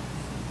head."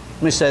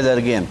 Let me say that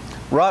again.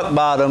 Rock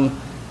bottom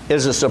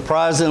is a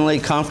surprisingly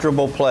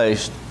comfortable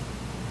place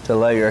to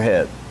lay your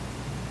head.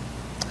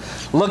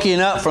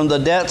 Looking up from the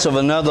depths of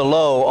another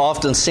low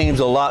often seems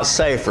a lot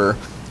safer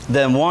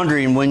than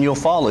wondering when you'll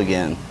fall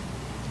again.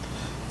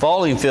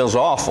 Falling feels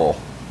awful.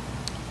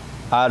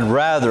 I'd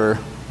rather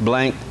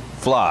blank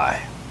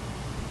fly.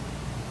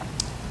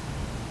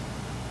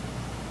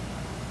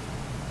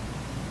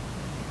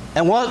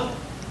 And what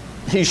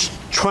he's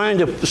trying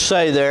to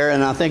say there,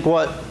 and I think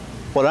what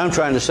I'm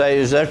trying to say,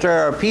 is that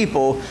there are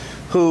people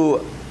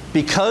who,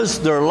 because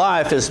their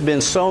life has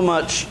been so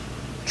much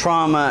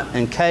trauma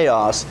and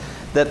chaos,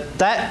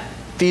 that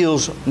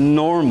feels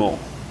normal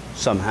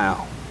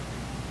somehow.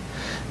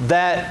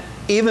 That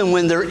even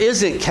when there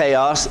isn't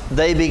chaos,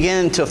 they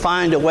begin to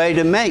find a way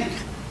to make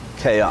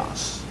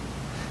chaos.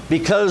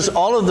 Because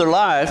all of their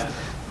life,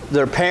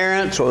 their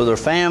parents or their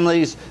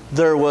families,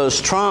 there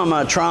was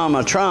trauma,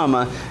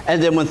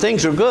 and then when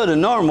things are good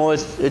and normal,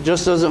 it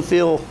just doesn't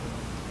feel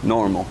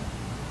normal.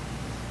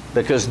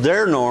 Because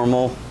their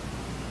normal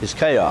is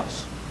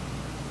chaos.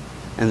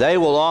 And they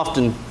will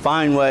often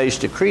find ways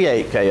to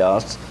create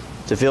chaos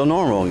to feel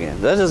normal again.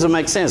 That doesn't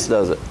make sense,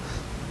 does it?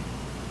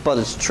 But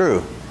it's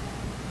true.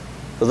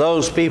 For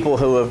those people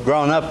who have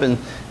grown up in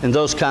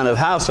those kind of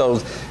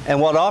households, and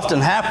what often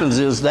happens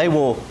is they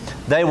will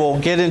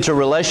get into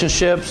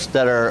relationships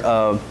that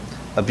are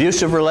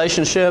abusive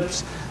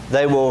relationships.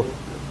 They will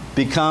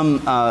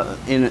become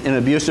in an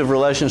abusive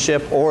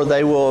relationship, or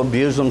they will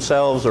abuse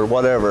themselves or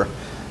whatever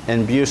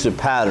in abusive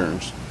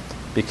patterns,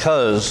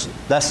 because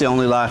that's the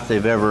only life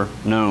they've ever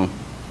known.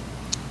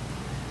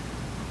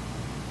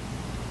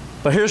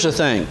 But here's the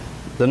thing,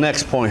 the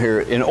next point here.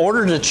 In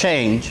order to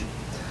change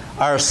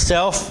our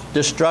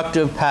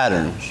self-destructive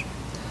patterns,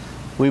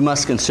 we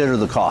must consider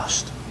the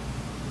cost.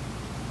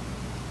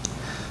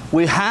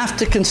 We have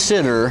to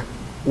consider,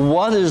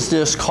 what is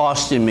this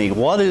costing me?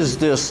 What is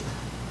this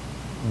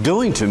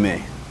doing to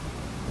me?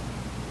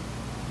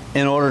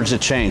 In order to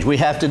change, we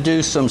have to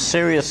do some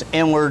serious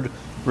inward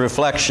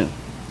reflection.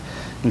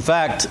 In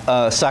fact,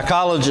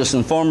 psychologist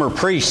and former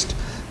priest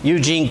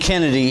Eugene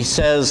Kennedy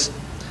says,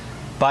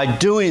 by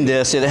doing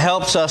this, it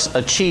helps us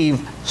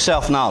achieve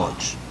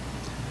self-knowledge.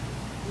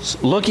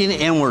 Looking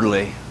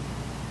inwardly.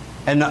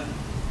 And,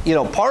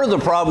 part of the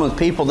problem with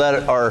people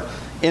that are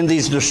in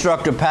these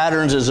destructive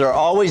patterns is they're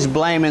always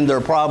blaming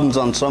their problems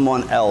on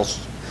someone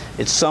else.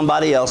 It's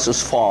somebody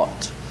else's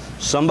fault.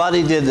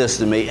 Somebody did this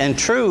to me. And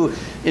true,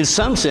 in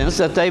some sense,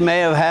 that they may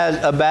have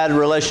had a bad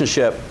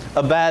relationship,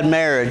 a bad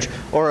marriage,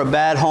 or a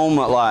bad home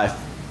life.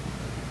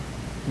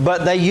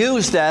 But they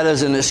use that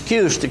as an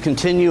excuse to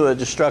continue a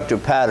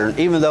destructive pattern,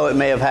 even though it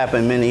may have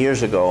happened many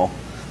years ago.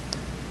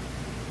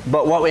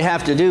 But what we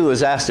have to do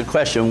is ask the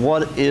question,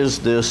 what is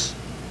this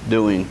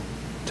doing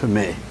to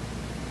me?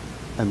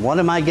 And what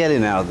am I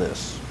getting out of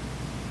this?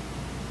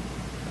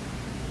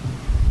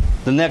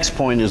 The next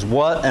point is,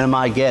 what am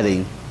I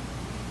getting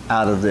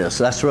out of this?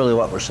 That's really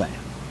what we're saying.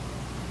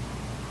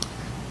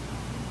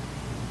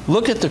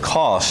 Look at the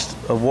cost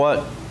of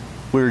what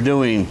we're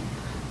doing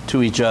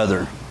to each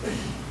other.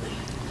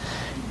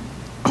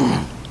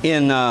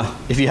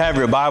 If you have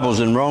your Bibles,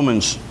 in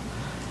Romans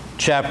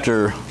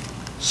chapter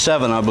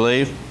 7, I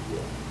believe,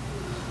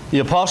 the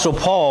Apostle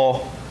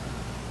Paul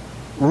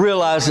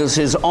realizes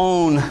his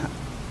own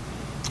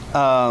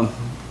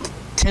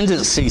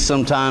tendency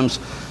sometimes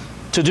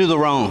to do the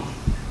wrong,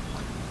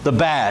 the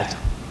bad,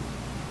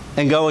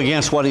 and go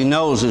against what he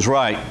knows is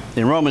right.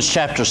 In Romans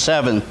chapter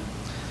 7,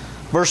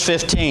 verse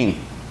 15,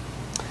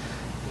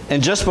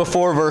 and just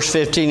before verse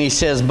 15 he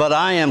says, "But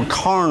I am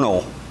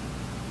carnal,"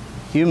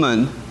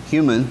 human,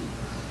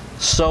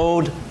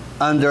 sold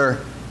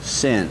under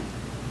sin.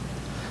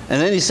 And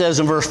then he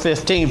says in verse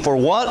 15, "For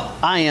what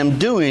I am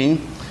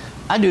doing,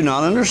 I do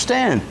not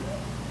understand.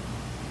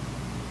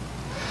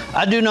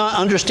 I do not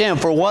understand.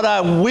 For what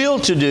I will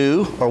to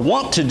do, or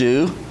want to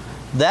do,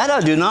 that I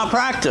do not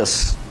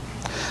practice.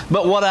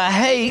 But what I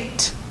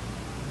hate,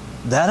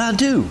 that I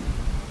do."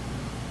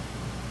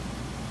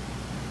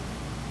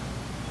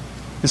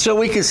 And so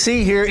we can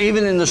see here,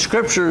 even in the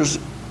Scriptures,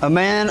 a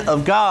man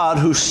of God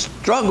who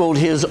struggled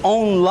his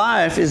own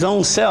life, his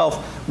own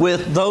self,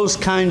 with those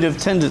kind of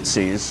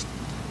tendencies.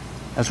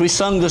 as we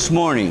sung this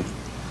morning,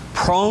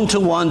 prone to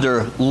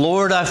wonder,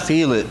 Lord, I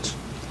feel it.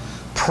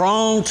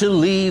 Prone to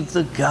leave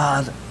the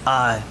God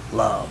I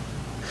love.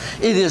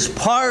 It is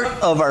part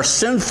of our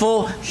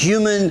sinful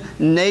human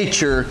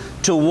nature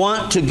to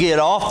want to get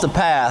off the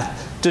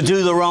path, to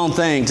do the wrong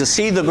thing, to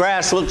see the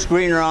grass looks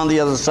greener on the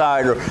other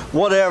side or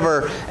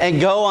whatever,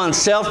 and go on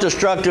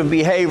self-destructive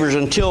behaviors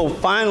until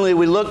finally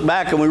we look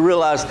back and we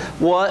realize,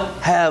 what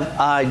have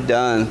I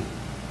done?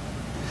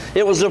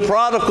 It was the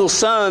prodigal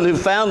son who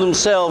found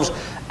himself,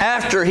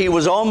 after he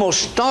was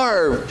almost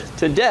starved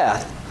to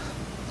death,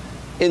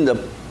 in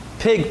the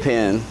pig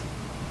pen,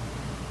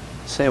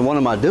 saying, what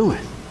am I doing?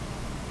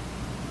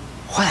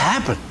 What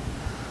happened?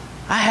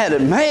 I had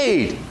it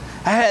made.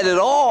 I had it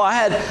all. I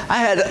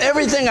had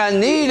everything I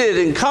needed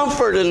in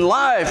comfort in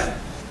life.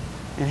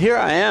 And here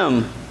I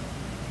am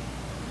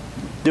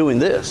doing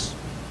this.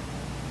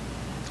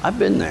 I've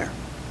been there.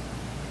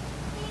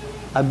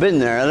 I've been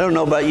there. I don't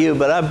know about you,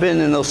 but I've been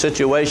in those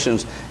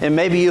situations. And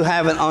maybe you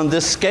haven't on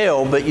this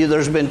scale, but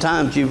there's been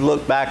times you've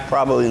looked back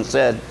probably and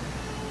said,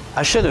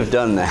 I should have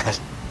done that.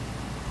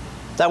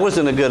 That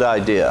wasn't a good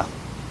idea.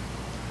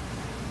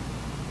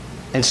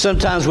 And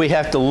sometimes we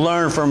have to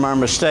learn from our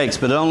mistakes,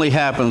 but it only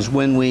happens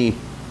when we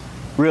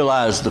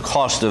realize the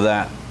cost of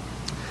that.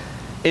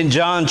 In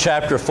John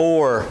chapter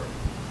 4,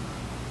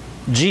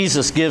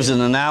 Jesus gives an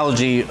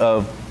analogy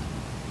of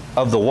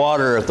the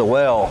water at the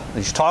well.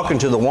 He's talking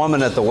to the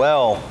woman at the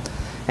well,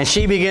 and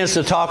she begins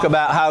to talk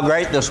about how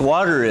great this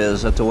water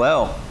is at the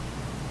well.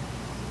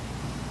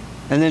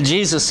 And then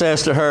Jesus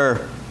says to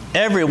her,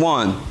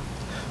 everyone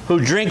who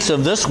drinks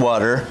of this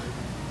water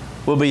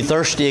will be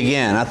thirsty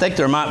again. I think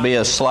there might be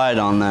a slide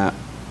on that.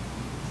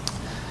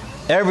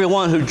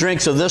 Everyone who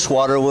drinks of this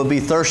water will be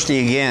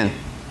thirsty again.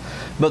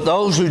 But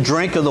those who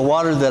drink of the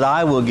water that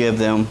I will give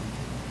them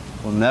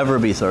will never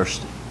be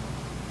thirsty.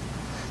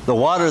 The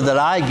water that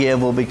I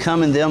give will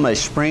become in them a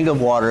spring of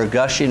water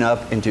gushing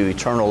up into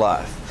eternal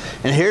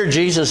life. And here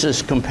Jesus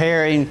is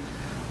comparing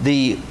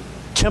the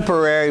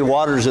temporary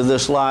waters of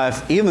this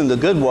life, even the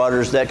good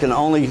waters that can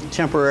only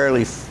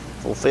temporarily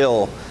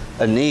fulfill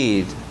a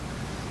need,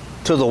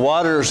 to the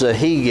waters that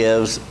He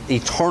gives,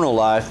 eternal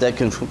life that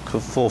can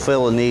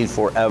fulfill a need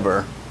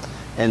forever.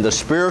 And the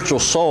spiritual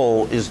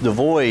soul is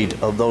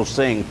devoid of those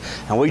things.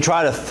 And we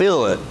try to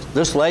fill it.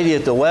 This lady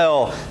at the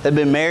well had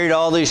been married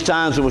all these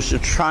times and was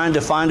just trying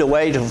to find a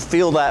way to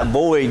fill that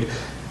void,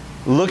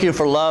 looking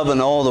for love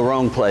in all the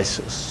wrong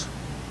places.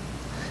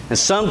 And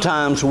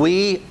sometimes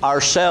we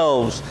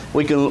ourselves,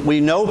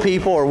 we know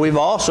people, or we've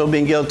also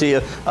been guilty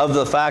of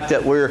the fact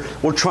that we're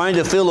trying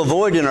to fill a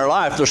void in our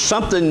life. There's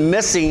something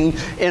missing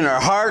in our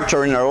heart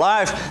or in our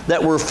life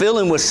that we're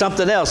filling with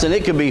something else. And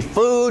it can be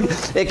food,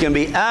 it can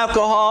be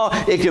alcohol,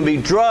 it can be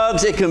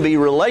drugs, it can be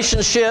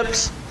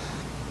relationships.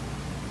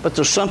 But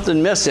there's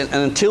something missing.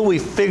 And until we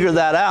figure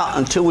that out,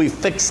 until we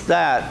fix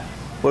that,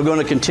 we're going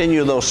to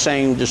continue those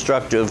same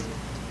destructive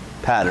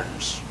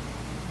patterns.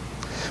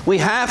 We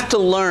have to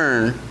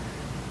learn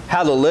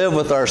how to live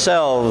with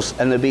ourselves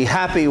and to be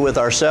happy with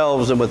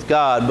ourselves and with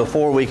God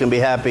before we can be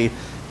happy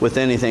with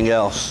anything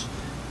else.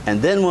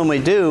 And then when we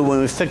do, when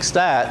we fix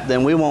that,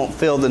 then we won't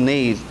feel the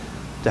need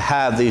to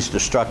have these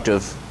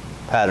destructive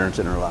patterns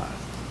in our life.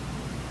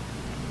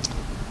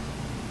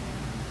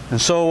 And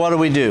so what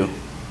do?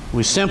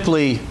 We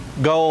simply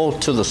go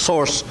to the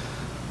source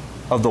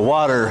of the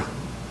water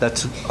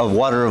that's of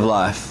water of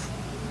life.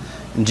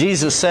 And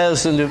Jesus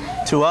says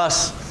to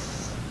us,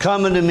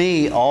 come unto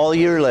me, all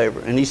your labor.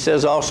 And He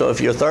says also,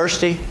 if you're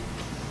thirsty,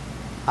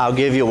 I'll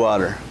give you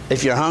water.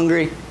 If you're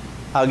hungry,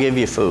 I'll give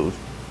you food.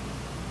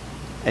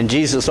 And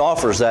Jesus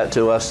offers that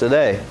to us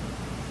today.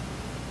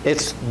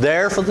 It's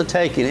there for the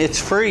taking. It's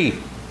free.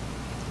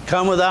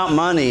 Come without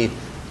money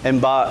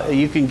and buy.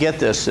 You can get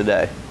this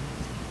today.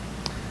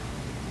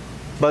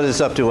 But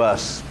it's up to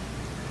us.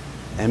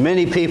 And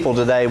many people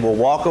today will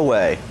walk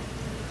away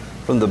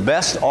from the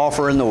best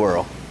offer in the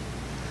world,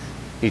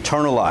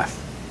 eternal life.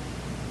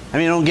 I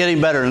mean, it don't get any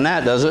better than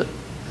that, does it?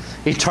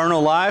 Eternal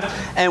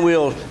life. And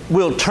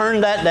we'll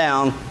turn that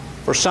down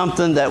for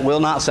something that will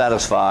not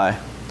satisfy,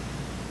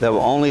 that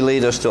will only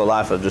lead us to a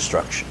life of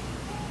destruction.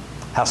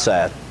 How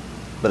sad.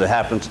 But it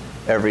happens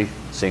every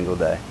single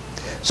day.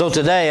 So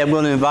today I'm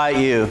going to invite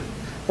you,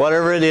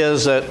 whatever it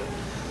is that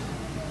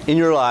in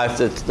your life,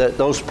 that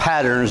those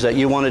patterns that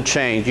you want to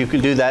change, you can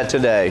do that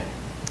today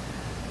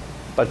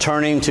by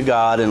turning to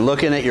God and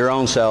looking at your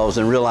own selves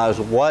and realize,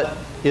 what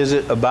is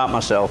it about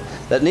myself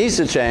that needs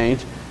to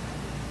change,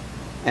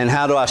 and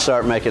how do I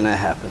start making that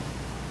happen?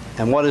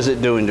 And what is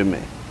it doing to me?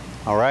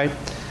 All right?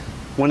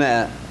 I want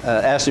to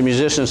ask the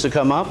musicians to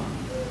come up.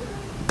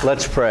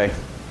 Let's pray.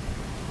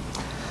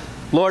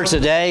 Lord,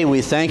 today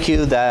we thank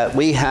you that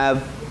we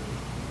have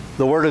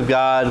the Word of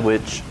God,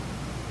 which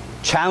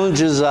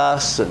challenges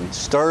us and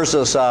stirs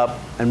us up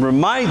and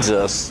reminds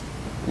us,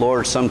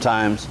 Lord,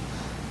 sometimes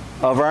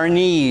of our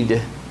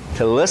need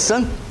to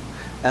listen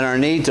and our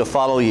need to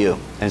follow you.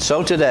 And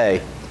so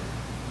today,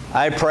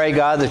 I pray,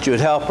 God, that you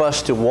would help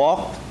us to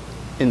walk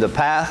in the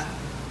path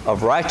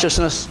of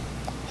righteousness,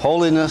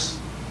 holiness,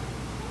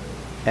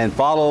 and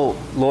follow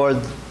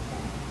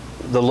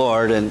the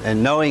Lord,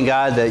 and knowing,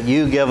 God, that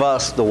you give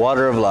us the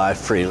water of life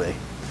freely.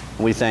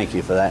 We thank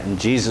you for that. In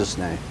Jesus'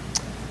 name,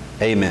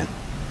 amen.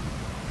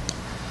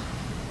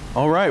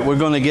 All right, we're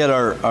going to get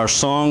our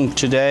song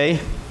today,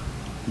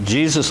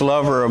 Jesus,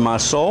 Lover of My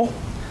Soul.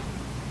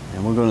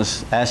 And we're going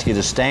to ask you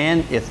to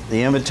stand. If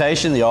the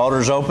invitation, the altar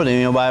is open, and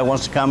anybody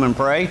wants to come and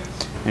pray.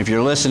 And if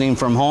you're listening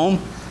from home,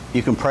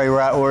 you can pray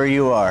right where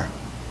you are.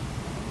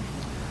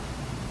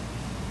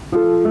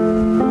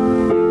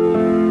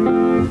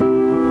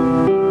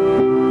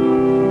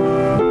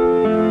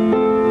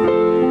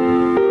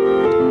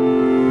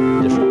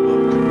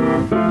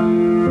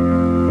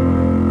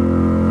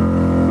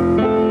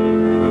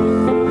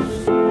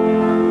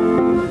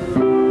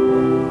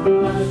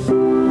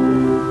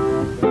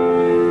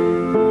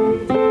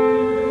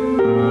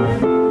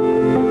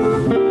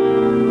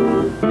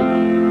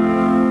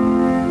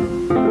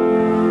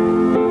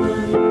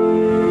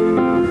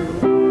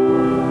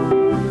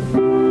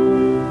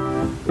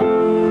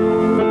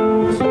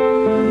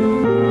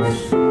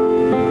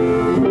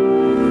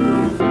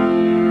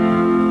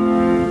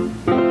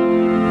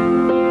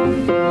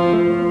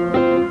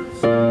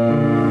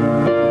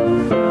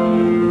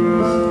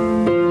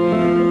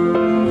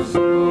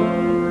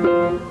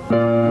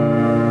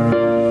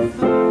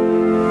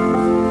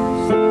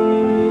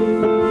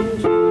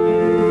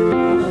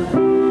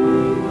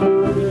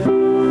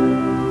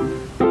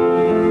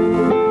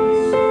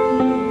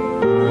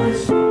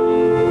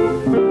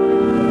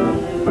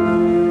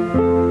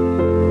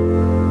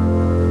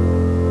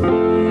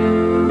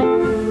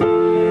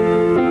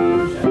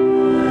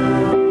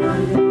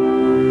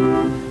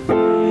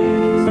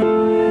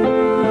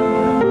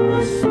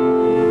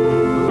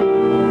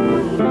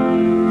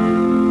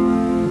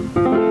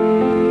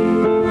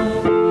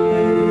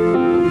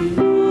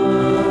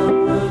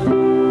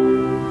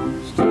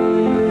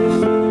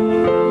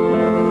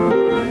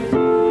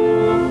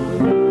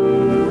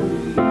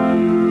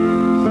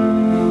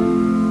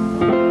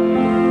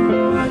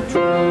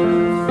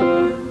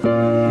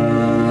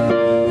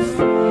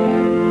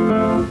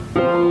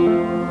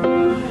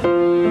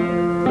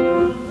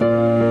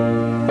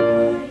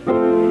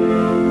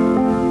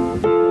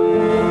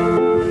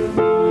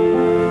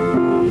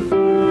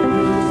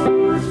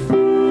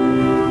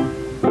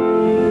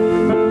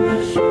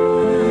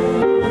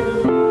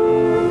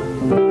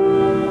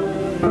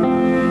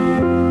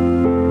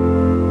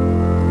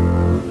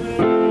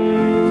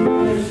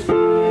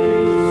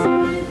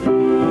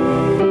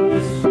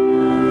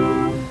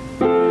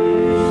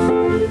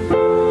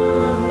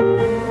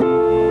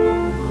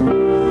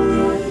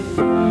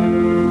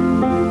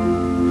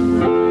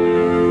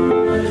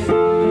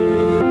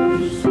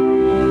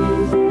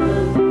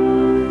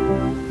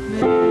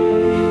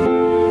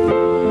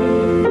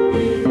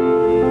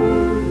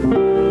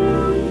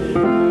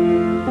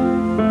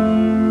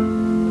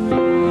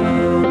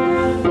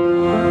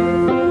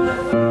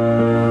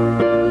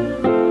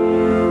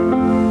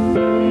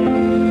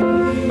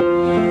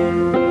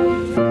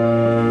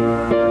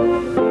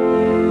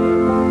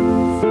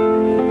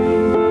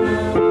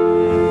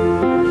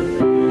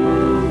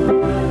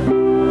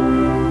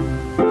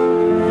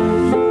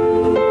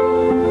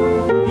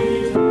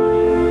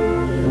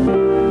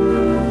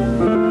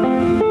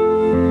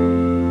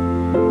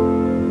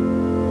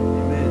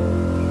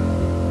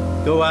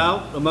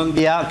 Among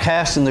the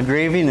outcasts and the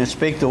grieving, and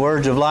speak the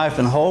words of life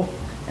and hope,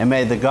 and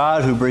may the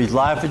God who breathed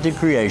life into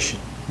creation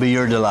be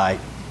your delight.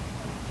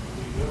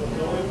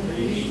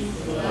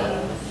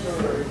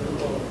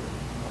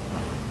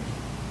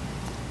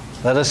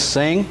 Let us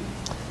sing.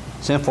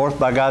 Sent forth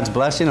by God's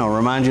blessing. I'll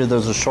remind you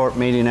there's a short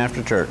meeting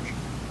after church.